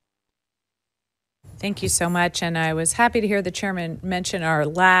 Thank you so much, and I was happy to hear the chairman mention our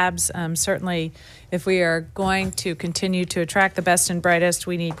labs. Certainly, if we are going to continue to attract the best and brightest,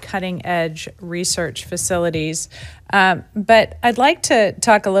 we need cutting-edge research facilities. But I'd like to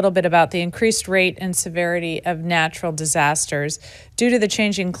talk a little bit about the increased rate and severity of natural disasters. Due to the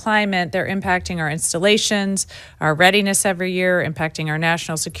changing climate, they're impacting our installations, our readiness every year, impacting our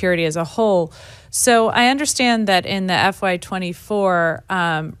national security as a whole. So I understand that in the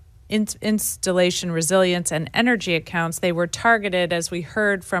FY24 installation resilience and energy accounts, they were targeted, as we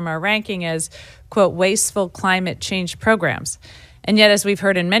heard from our ranking, as, quote, wasteful climate change programs. And yet, as we've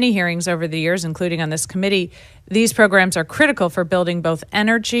heard in many hearings over the years, including on this committee, these programs are critical for building both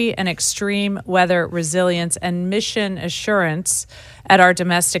energy and extreme weather resilience and mission assurance at our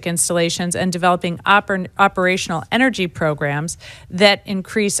domestic installations, and developing operational energy programs that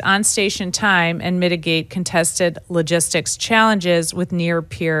increase on-station time and mitigate contested logistics challenges with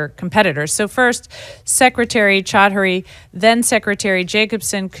near-peer competitors. So first, Secretary Chaudhary, then Secretary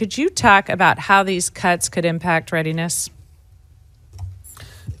Jacobson, could you talk about how these cuts could impact readiness?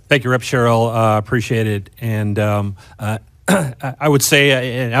 Thank you, Rep. Cheryl. Appreciate it. And I would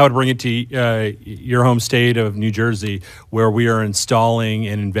say, and I would bring it to your home state of New Jersey, where we are installing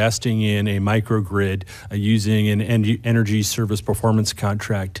and investing in a microgrid using an energy service performance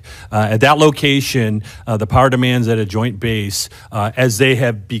contract. At that location, the power demands at a joint base, as they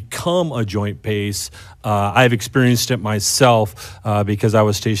have become a joint base, I've experienced it myself because I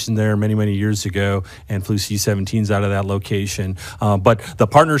was stationed there many, many years ago and flew C-17s out of that location. But the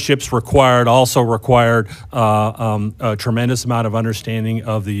partnerships also required a tremendous amount of understanding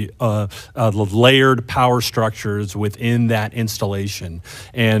of the layered power structures within that installation.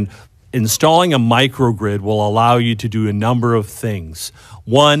 And installing a microgrid will allow you to do a number of things.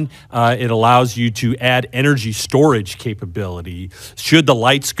 One, it allows you to add energy storage capability. Should the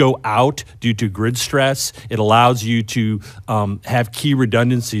lights go out due to grid stress, it allows you to have key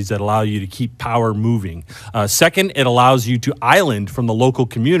redundancies that allow you to keep power moving. Second, it allows you to island from the local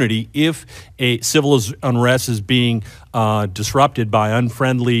community if a civil unrest is being disrupted by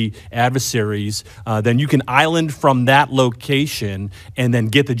unfriendly adversaries. Then you can island from that location and then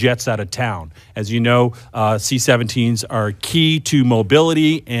get the jets out of town. As you know, C-17s are key to mobility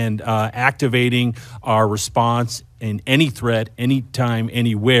and activating our response in any threat, anytime,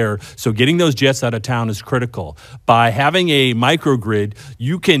 anywhere. So getting those jets out of town is critical. By having a microgrid,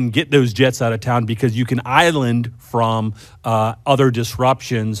 you can get those jets out of town because you can island from other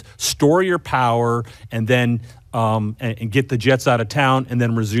disruptions, store your power, and then and get the jets out of town and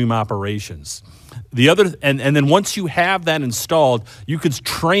then resume operations. and then once you have that installed, you can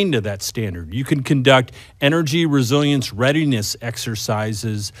train to that standard. You can conduct energy resilience readiness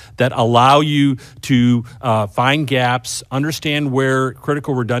exercises that allow you to find gaps, understand where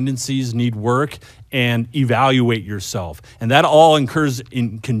critical redundancies need work, and evaluate yourself. And that all occurs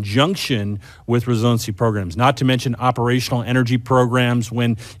in conjunction with resiliency programs, not to mention operational energy programs.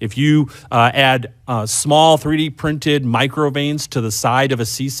 If you add small 3D printed microveins to the side of a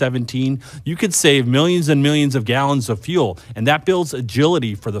C-17, you could save millions and millions of gallons of fuel, and that builds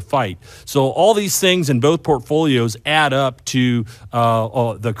agility for the fight. So all these things in both portfolios add up to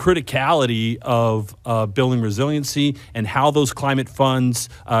the criticality of building resiliency and how those climate funds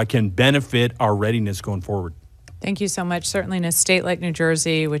can benefit our readiness going forward. Thank you so much. Certainly in a state like New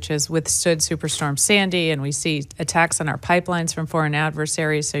Jersey, which has withstood Superstorm Sandy, and we see attacks on our pipelines from foreign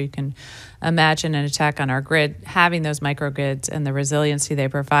adversaries, so you can imagine an attack on our grid, having those microgrids and the resiliency they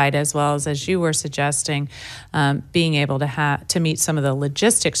provide, as well as you were suggesting, being able to meet some of the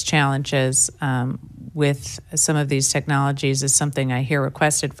logistics challenges with some of these technologies is something I hear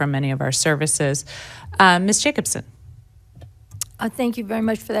requested from many of our services. Ms. Jacobson. Thank you very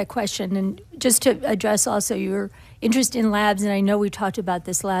much for that question. And just to address also your interest in labs, and I know we talked about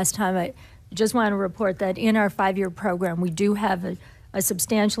this last time, I just want to report that in our 5-year program, we do have a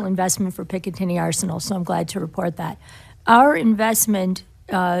substantial investment for Picatinny Arsenal, so I'm glad to report that. Our investment,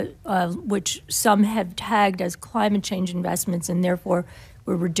 which some have tagged as climate change investments and therefore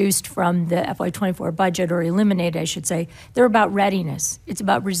were reduced from the FY24 budget, or eliminated, I should say, they're about readiness. It's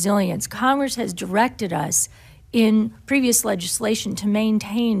about resilience. Congress has directed us in previous legislation to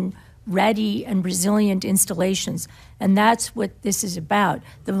maintain ready and resilient installations, and that's what this is about.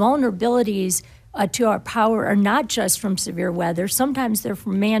 The vulnerabilities to our power are not just from severe weather. Sometimes they're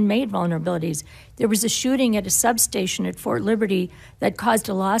from man-made vulnerabilities. There was a shooting at a substation at Fort Liberty that caused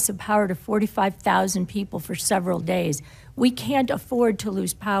a loss of power to 45,000 people for several days. We can't afford to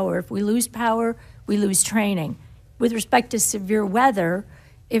lose power. If we lose power, we lose training. With respect to severe weather,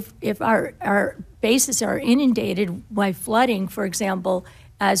 if our bases are inundated by flooding, for example,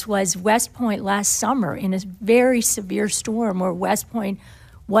 as was West Point last summer in a very severe storm where West Point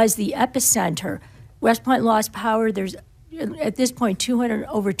was the epicenter. West Point lost power. There's, at this point,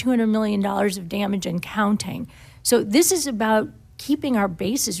 over $200 million of damage and counting. So this is about keeping our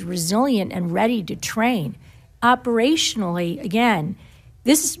bases resilient and ready to train. Operationally, again,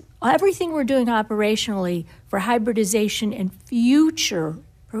 this is everything we're doing operationally for hybridization and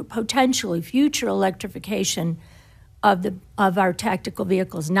potentially future electrification of our tactical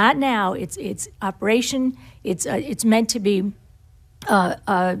vehicles. Not now. It's operation. It's meant to be.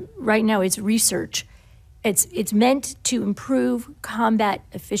 Right now, it's research. It's meant to improve combat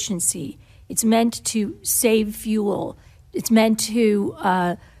efficiency. It's meant to save fuel. It's meant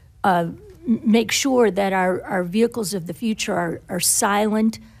to make sure that our vehicles of the future are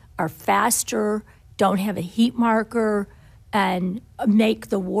silent, are faster, don't have a heat marker, and make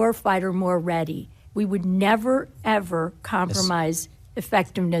the warfighter more ready. We would never, ever compromise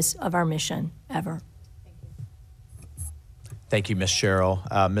effectiveness of our mission, ever. Thank you, Ms. Sherrill.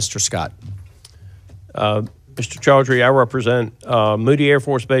 Mr. Scott. Mr. Chaudhary, I represent Moody Air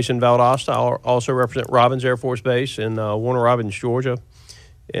Force Base in Valdosta. I also represent Robins Air Force Base in Warner Robins, Georgia.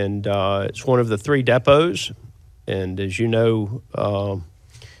 And it's one of the 3 depots. And as you know,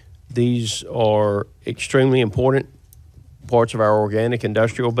 these are extremely important parts of our organic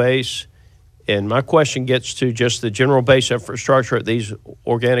industrial base. And my question gets to just the general base infrastructure at these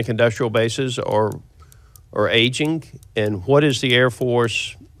organic industrial bases are aging, and what is the Air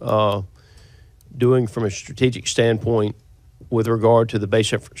Force doing from a strategic standpoint with regard to the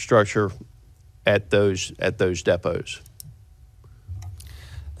base infrastructure at those depots?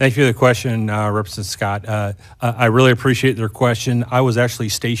 Thank you for the question, Representative Scott. I really appreciate their question. I was actually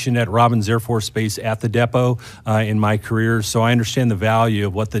stationed at Robins Air Force Base at the depot in my career, so I understand the value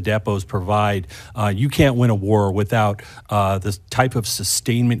of what the depots provide. You can't win a war without the type of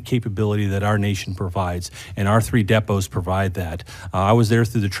sustainment capability that our nation provides, and our 3 depots provide that. I was there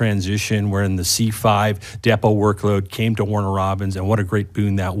through the transition wherein the C5 depot workload came to Warner Robins, and what a great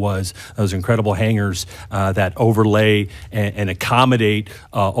boon that was. Those incredible hangars that overlay and accommodate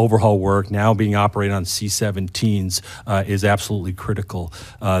overhaul work now being operated on C-17s is absolutely critical.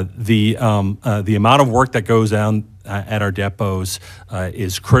 The amount of work that goes down at our depots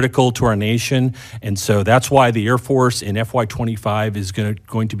is critical to our nation, and so that's why the Air Force in FY25 is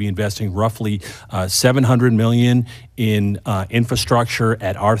going to be investing roughly $700 million in infrastructure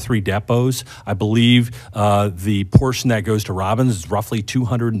at our 3 depots. I believe the portion that goes to Robbins is roughly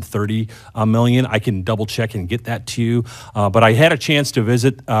 $230 million. I can double check and get that to you. But I had a chance to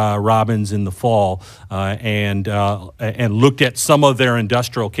visit Robbins in the fall and looked at some of their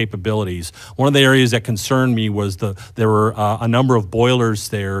industrial capabilities. One of the areas that concerned me was there were a number of boilers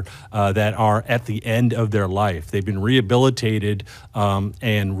there that are at the end of their life. They've been rehabilitated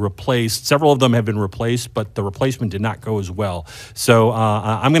and replaced. Several of them have been replaced, but the replacement did not go as well. So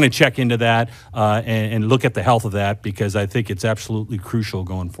I'm going to check into that and look at the health of that, because I think it's absolutely crucial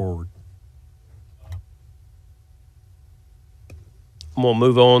going forward. I'm going to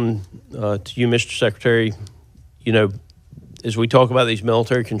move on to you, Mr. Secretary. You know, as we talk about these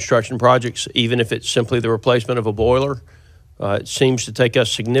military construction projects, even if it's simply the replacement of a boiler, it seems to take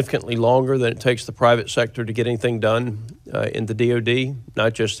us significantly longer than it takes the private sector to get anything done in the DOD,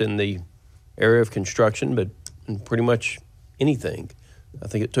 not just in the area of construction, but in pretty much anything. I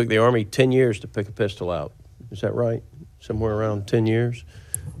think it took the Army 10 years to pick a pistol out. Is that right? Somewhere around 10 years?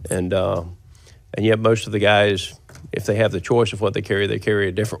 And yet most of the guys, if they have the choice of what they carry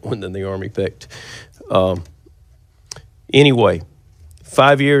a different one than the Army picked. Anyway,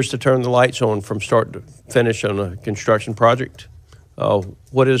 5 years to turn the lights on from start to finish on a construction project.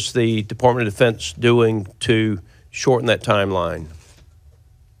 What is the Department of Defense doing to shorten that timeline?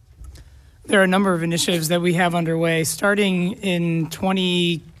 There are a number of initiatives that we have underway. Starting in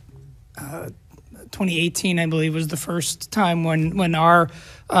 2018, I believe, was the first time when our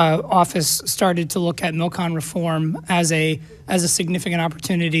office started to look at MILCON reform as a significant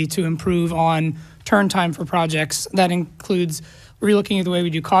opportunity to improve on turn time for projects. That includes relooking at the way we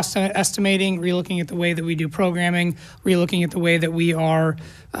do cost estimating, relooking at the way that we do programming, relooking at the way that we are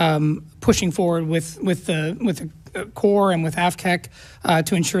pushing forward with the Corps and with AFCEC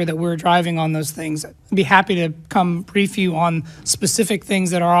to ensure that we're driving on those things. I'd be happy to come brief you on specific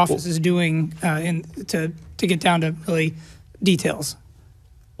things that our office is doing to get down to really details.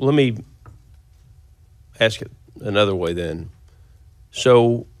 Let me ask it another way then.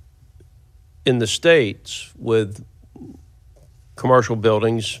 So in the States with commercial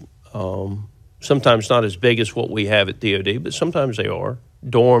buildings, sometimes not as big as what we have at DOD, but sometimes they are.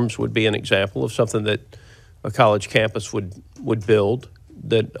 Dorms would be an example of something that a college campus would build,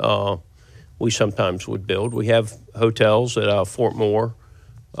 that we sometimes would build. We have hotels at Fort Moore.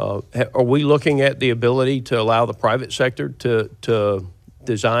 Are we looking at the ability to allow the private sector to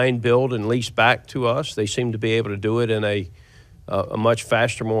design, build, and lease back to us? They seem to be able to do it in a much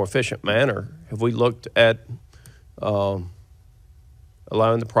faster, more efficient manner. Have we looked at allowing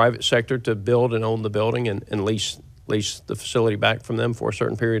the private sector to build and own the building and lease the facility back from them for a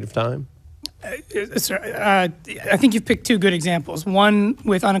certain period of time? I think you've picked two good examples. One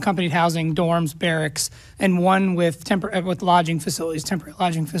with unaccompanied housing, dorms, barracks, and one with lodging facilities, temporary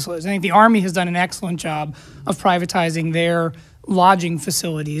lodging facilities. I think the Army has done an excellent job of privatizing their lodging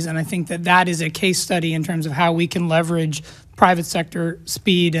facilities, and I think that is a case study in terms of how we can leverage private sector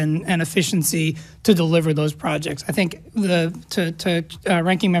speed and efficiency to deliver those projects. I think to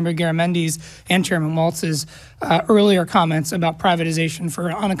Ranking Member Garamendi's and Chairman Waltz's earlier comments about privatization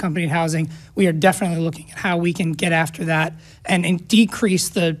for unaccompanied housing, we are definitely looking at how we can get after that and decrease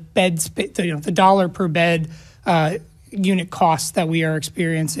the the dollar per bed unit costs that we are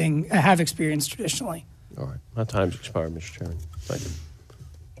have experienced traditionally. All right, my time's expired, Mr. Chairman. Thank you.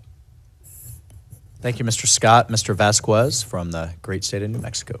 Thank you, Mr. Scott. Mr. Vasquez from the great state of New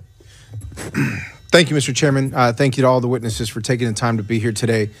Mexico. Thank you, Mr. Chairman. Thank you to all the witnesses for taking the time to be here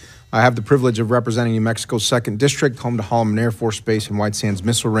today. I have the privilege of representing New Mexico's 2nd District, home to Holloman Air Force Base and White Sands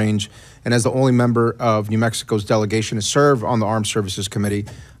Missile Range. And as the only member of New Mexico's delegation to serve on the Armed Services Committee,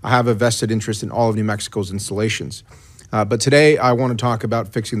 I have a vested interest in all of New Mexico's installations. But today, I want to talk about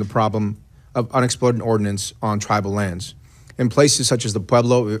fixing the problem of unexploded ordnance on tribal lands. In places such as the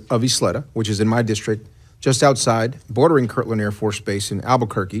Pueblo of Isleta, which is in my district, just outside, bordering Kirtland Air Force Base in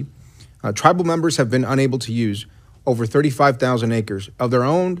Albuquerque, tribal members have been unable to use over 35,000 acres of their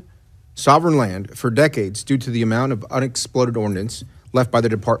own sovereign land for decades due to the amount of unexploded ordnance left by the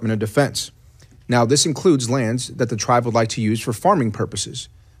Department of Defense. Now, this includes lands that the tribe would like to use for farming purposes,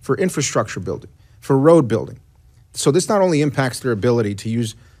 for infrastructure building, for road building. So this not only impacts their ability to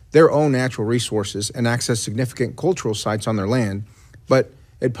use their own natural resources and access significant cultural sites on their land, but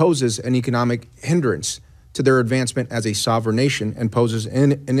it poses an economic hindrance to their advancement as a sovereign nation and poses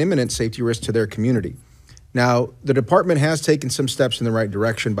an imminent safety risk to their community. Now, the department has taken some steps in the right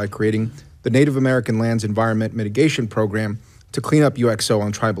direction by creating the Native American Lands Environment Mitigation Program to clean up UXO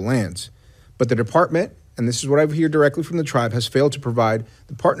on tribal lands. But the department, and this is what I've heard directly from the tribe, has failed to provide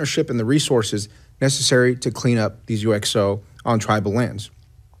the partnership and the resources necessary to clean up these UXO on tribal lands.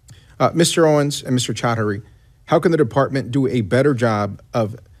 Mr. Owens and Mr. Chaudhary, how can the department do a better job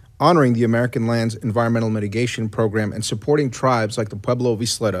of honoring the American Lands Environmental Mitigation Program and supporting tribes like the Pueblo of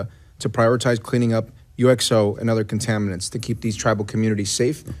Isleta to prioritize cleaning up UXO and other contaminants to keep these tribal communities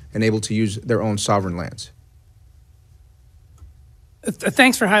safe and able to use their own sovereign lands?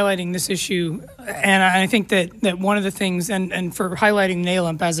 Thanks for highlighting this issue, and I think that one of the things, and for highlighting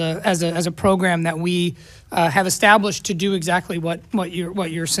NALIMP as a program that we have established to do exactly what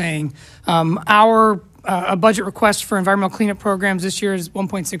you're saying. Our budget request for environmental cleanup programs this year is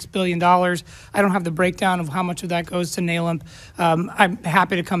 $1.6 billion. I don't have the breakdown of how much of that goes to NALIMP. I'm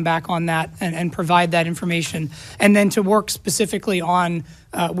happy to come back on that and provide that information, and then to work specifically on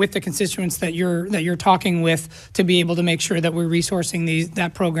with the constituents that you're talking with to be able to make sure that we're resourcing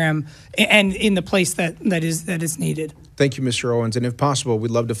that program and in the place that is needed. Thank you, Mr. Owens. And if possible,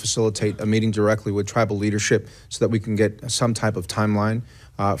 we'd love to facilitate a meeting directly with tribal leadership so that we can get some type of timeline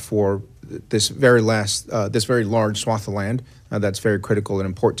for this very large swath of land that's very critical and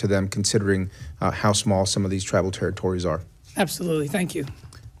important to them, considering how small some of these tribal territories are. Absolutely. Thank you.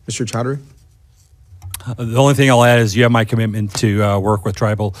 Mr. Chaudhary? The only thing I'll add is you have my commitment to work with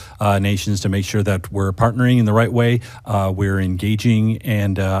tribal nations to make sure that we're partnering in the right way, we're engaging,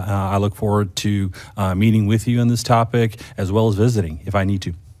 and I look forward to meeting with you on this topic as well as visiting if I need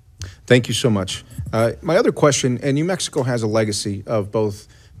to. Thank you so much. My other question, and New Mexico has a legacy of both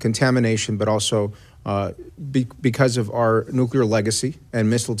contamination, but also because of our nuclear legacy and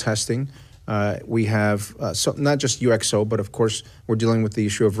missile testing, we have not just UXO, but of course we're dealing with the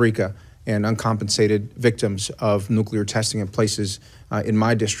issue of RICA and uncompensated victims of nuclear testing in places in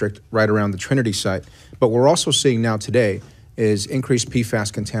my district right around the Trinity site. But we're also seeing now today is increased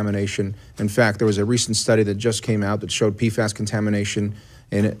PFAS contamination. In fact, there was a recent study that just came out that showed PFAS contamination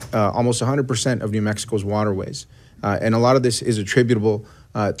in almost 100% of New Mexico's waterways. And a lot of this is attributable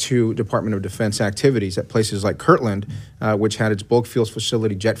to Department of Defense activities at places like Kirtland, which had its bulk fuels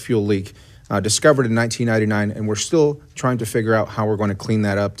facility jet fuel leak discovered in 1999, and we're still trying to figure out how we're going to clean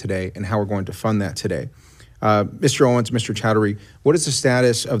that up today and how we're going to fund that today. Mr. Owens, Mr. Chaudhary, what is the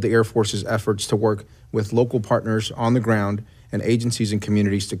status of the Air Force's efforts to work with local partners on the ground and agencies and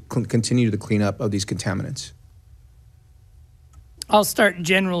communities to continue the cleanup of these contaminants? I'll start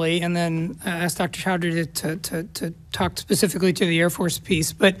generally and then ask Dr. Chaudhary to talk specifically to the Air Force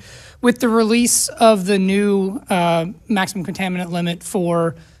piece. But with the release of the new maximum contaminant limit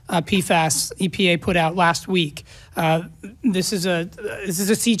for PFAS EPA put out last week, this is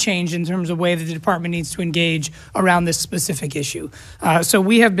a sea change in terms of the way that the department needs to engage around this specific issue. So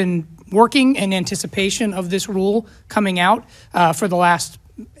we have been working in anticipation of this rule coming out for the last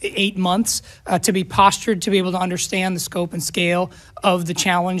 8 months to be postured to be able to understand the scope and scale of the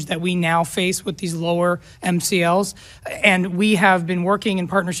challenge that we now face with these lower MCLs. And we have been working in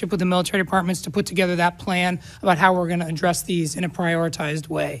partnership with the military departments to put together that plan about how we're going to address these in a prioritized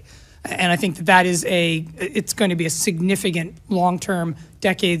way. And I think that it's going to be a significant long-term,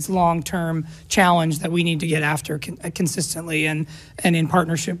 decades long-term challenge that we need to get after consistently and in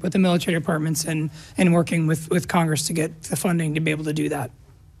partnership with the military departments and working with Congress to get the funding to be able to do that.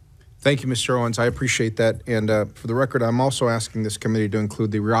 Thank you, Mr. Owens. I appreciate that. And for the record, I'm also asking this committee to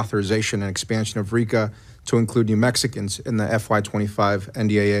include the reauthorization and expansion of RICA to include New Mexicans in the FY25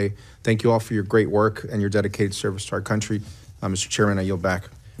 NDAA. Thank you all for your great work and your dedicated service to our country. Mr. Chairman, I yield back.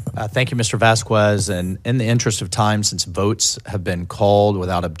 Thank you, Mr. Vasquez. And in the interest of time, since votes have been called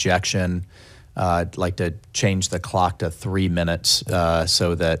without objection, I'd like to change the clock to 3 minutes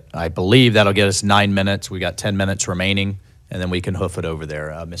so that I believe that'll get us 9 minutes. We got 10 minutes remaining, and then we can hoof it over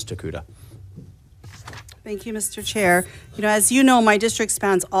there. Ms. Takuda. Thank you, Mr. Chair. As you know, my district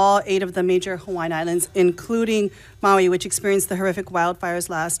spans all 8 of the major Hawaiian Islands, including Maui, which experienced the horrific wildfires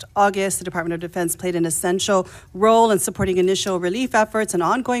last August. The Department of Defense played an essential role in supporting initial relief efforts and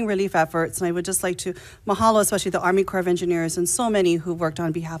ongoing relief efforts. And I would just like to mahalo, especially the Army Corps of Engineers and so many who worked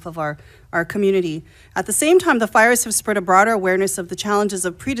on behalf of our community. At the same time, the fires have spurred a broader awareness of the challenges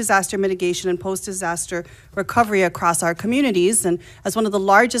of pre-disaster mitigation and post-disaster recovery across our communities. And as one of the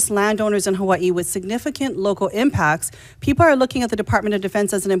largest landowners in Hawaii with significant local impacts, people are looking at the Department of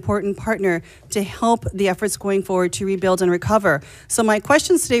Defense as an important partner to help the efforts going forward to rebuild and recover. So my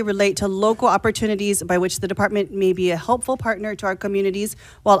questions today relate to local opportunities by which the department may be a helpful partner to our communities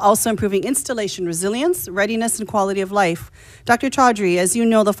while also improving installation resilience, readiness, and quality of life. Dr. Chaudhary, as you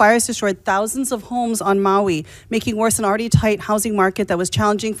know, the fires destroyed thousands of homes on Maui, making worse an already tight housing market that was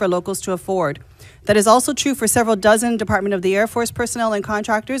challenging for locals to afford. That is also true for several dozen Department of the Air Force personnel and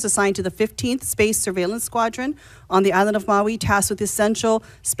contractors assigned to the 15th Space Surveillance Squadron on the island of Maui, tasked with essential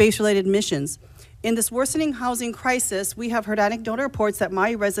space-related missions. In this worsening housing crisis, we have heard anecdotal reports that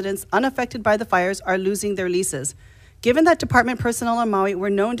Maui residents unaffected by the fires are losing their leases. Given that department personnel on Maui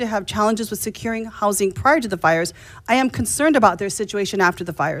were known to have challenges with securing housing prior to the fires, I am concerned about their situation after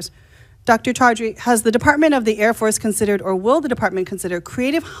the fires. Dr. Chaudhary, has the Department of the Air Force considered, or will the department consider,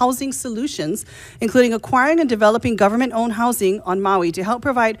 creative housing solutions, including acquiring and developing government-owned housing on Maui to help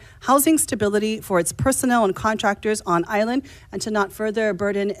provide housing stability for its personnel and contractors on island and to not further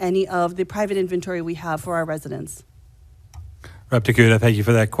burden any of the private inventory we have for our residents? Rep. Takuda, thank you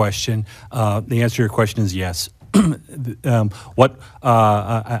for that question. The answer to your question is yes. I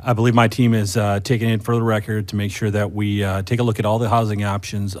believe my team is taking it for the record to make sure that we take a look at all the housing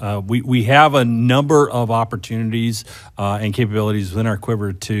options. We have a number of opportunities and capabilities within our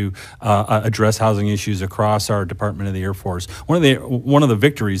quiver to address housing issues across our Department of the Air Force. One of the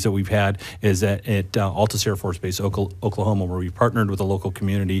victories that we've had is at Altus Air Force Base, Oklahoma, where we've partnered with the local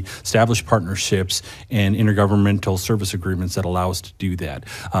community, established partnerships and intergovernmental service agreements that allow us to do that.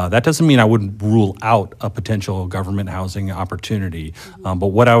 That doesn't mean I wouldn't rule out a potential government housing opportunity. But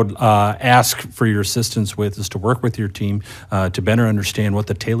what I would ask for your assistance with is to work with your team to better understand what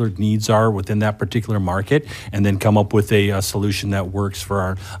the tailored needs are within that particular market, and then come up with a solution that works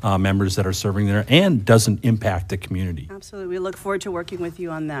for our members that are serving there and doesn't impact the community. Absolutely. We look forward to working with you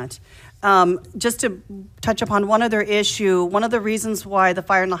on that. Just to touch upon one other issue, one of the reasons why the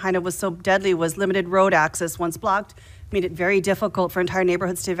fire in Lahaina was so deadly was limited road access. Once blocked, made it very difficult for entire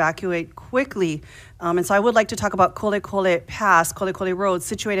neighborhoods to evacuate quickly. And so I would like to talk about Kole Kole Pass, Kole Kole Road,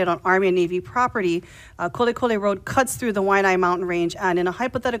 situated on Army and Navy property. Kole Kole Road cuts through the Waianae Mountain Range, and in a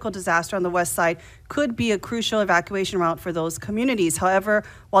hypothetical disaster on the west side, could be a crucial evacuation route for those communities. However,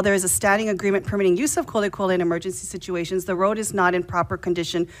 while there is a standing agreement permitting use of Kole Kole in emergency situations, the road is not in proper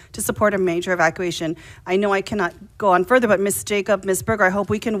condition to support a major evacuation. I know I cannot go on further, but Ms. Jacob, Ms. Berger, I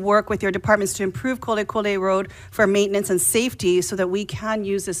hope we can work with your departments to improve Kole Kole Road for maintenance and safety so that we can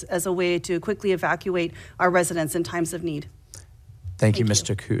use this as a way to quickly evacuate our residents in times of need. Thank you,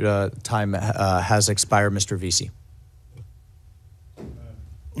 Mr. Kuda. Time has expired. Mr. Vesey.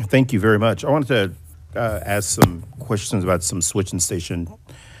 Thank you very much. I wanted to ask some questions about some switching station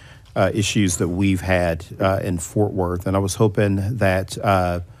issues that we've had in Fort Worth, and I was hoping that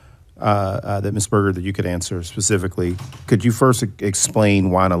that Ms. Berger, that you could answer specifically. Could you first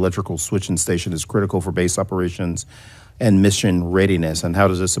explain why an electrical switching station is critical for base operations and mission readiness, and how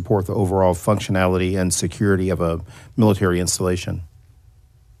does it support the overall functionality and security of a military installation?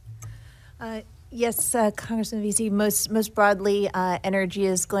 Yes, Congressman Vesey, most broadly, energy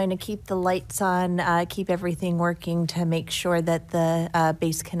is going to keep the lights on, keep everything working to make sure that the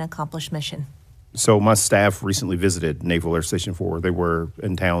base can accomplish mission. So my staff recently visited Naval Air Station 4. They were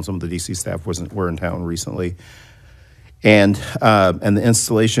in town. Some of the DC staff were in town recently. And the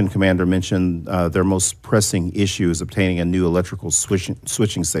installation commander mentioned their most pressing issue is obtaining a new electrical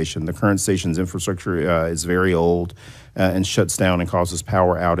switching station. The current station's infrastructure is very old and shuts down and causes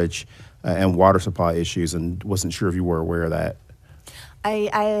power outage and water supply issues, and wasn't sure if you were aware of that. I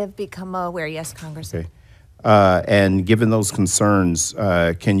have become aware, yes, Congressman. Okay. And given those concerns,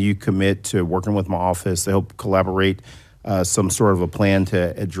 can you commit to working with my office to help collaborate some sort of a plan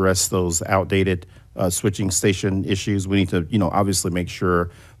to address those outdated switching station issues? We need to, obviously make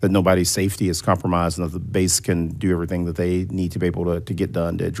sure that nobody's safety is compromised and that the base can do everything that they need to be able to get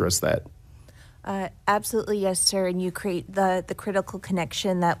done to address that. Absolutely, yes, sir. And you create the critical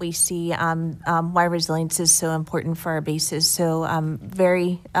connection that we see, why resilience is so important for our bases. So I'm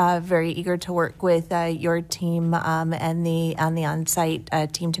very eager to work with your team and the on-site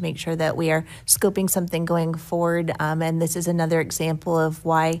team to make sure that we are scoping something going forward. And this is another example of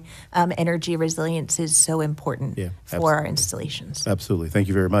why energy resilience is so important for our installations. Absolutely. Thank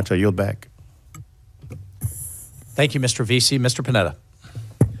you very much. I yield back. Thank you, Mr. Vesey. Mr. Panetta.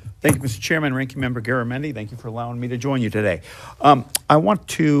 Thank you, Mr. Chairman. Ranking Member Garamendi, thank you for allowing me to join you today. I want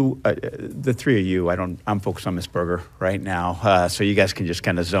to, the three of you, I'm focused on Ms. Berger right now, so you guys can just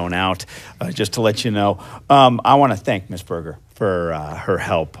kind of zone out, just to let you know. I want to thank Ms. Berger for her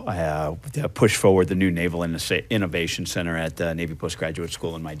help to push forward the new Naval Innovation Center at the Navy Postgraduate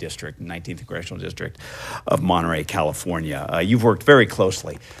School in my district, 19th Congressional District of Monterey, California. You've worked very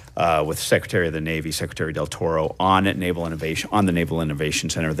closely with Secretary of the Navy, Secretary Del Toro, on the Naval Innovation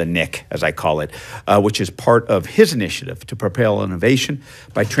Center, the NIC, as I call it, which is part of his initiative to propel innovation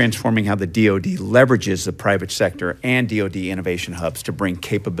by transforming how the DoD leverages the private sector and DoD innovation hubs to bring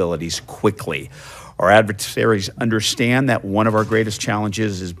capabilities quickly. Our adversaries understand that one of our greatest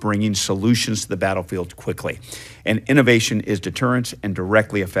challenges is bringing solutions to the battlefield quickly. And innovation is deterrence and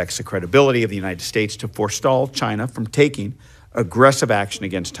directly affects the credibility of the United States to forestall China from taking aggressive action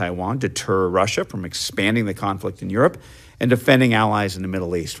against Taiwan, deter Russia from expanding the conflict in Europe, and defending allies in the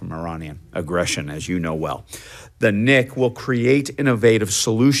Middle East from Iranian aggression, as you know well. The NIC will create innovative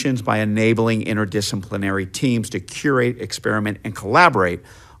solutions by enabling interdisciplinary teams to curate, experiment, and collaborate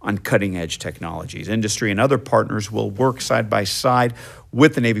on cutting-edge technologies. Industry and other partners will work side by side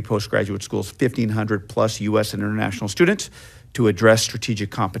with the Navy Postgraduate School's 1,500 plus U.S. and international students to address strategic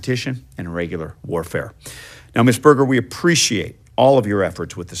competition and irregular warfare. Now, Ms. Berger, we appreciate all of your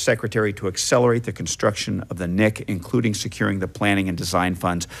efforts with the Secretary to accelerate the construction of the NIC, including securing the planning and design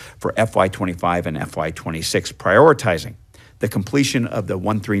funds for FY25 and FY26, prioritizing the completion of the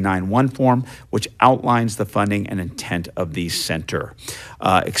 1391 form, which outlines the funding and intent of the center,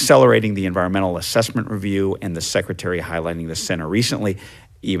 accelerating the environmental assessment review, and the Secretary highlighting the center recently,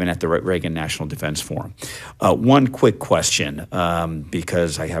 even at the Reagan National Defense Forum. One quick question,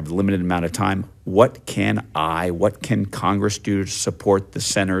 because I have a limited amount of time. What can Congress do to support the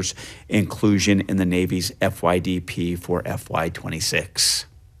center's inclusion in the Navy's FYDP for FY26?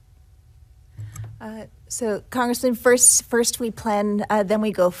 So, Congressman, first we plan, then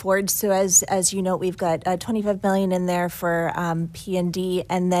we go forward. So, as you know, we've got $25 million in there for P&D,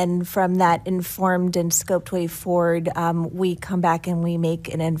 and then from that informed and scoped way forward, we come back and we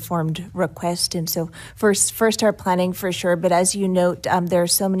make an informed request. And so, first our planning for sure. But as you note, there are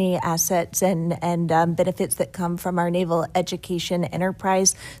so many assets and benefits that come from our naval education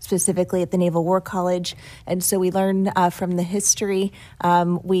enterprise, specifically at the Naval War College. And so we learn from the history,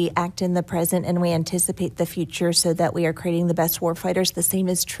 we act in the present, and we anticipate the future so that we are creating the best warfighters. The same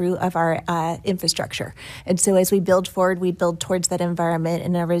is true of our infrastructure. And so as we build forward, we build towards that environment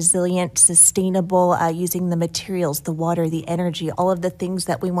in a resilient, sustainable, using the materials, the water, the energy, all of the things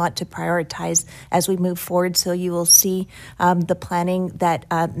that we want to prioritize as we move forward. So you will see the planning that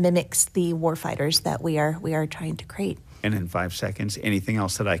mimics the warfighters that we are trying to create. And in 5 seconds, anything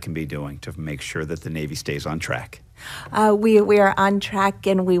else that I can be doing to make sure that the Navy stays on track? We are on track,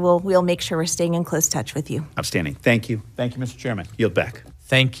 and we'll make sure we're staying in close touch with you. Outstanding. Thank you. Thank you, Mr. Chairman. Yield back.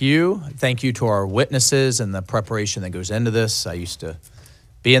 Thank you. Thank you to our witnesses and the preparation that goes into this. I used to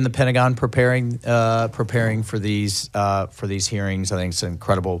be in the Pentagon preparing for these hearings. I think it's an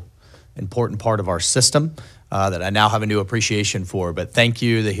incredible, important part of our system that I now have a new appreciation for. But thank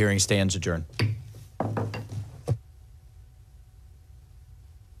you. The hearing stands adjourned.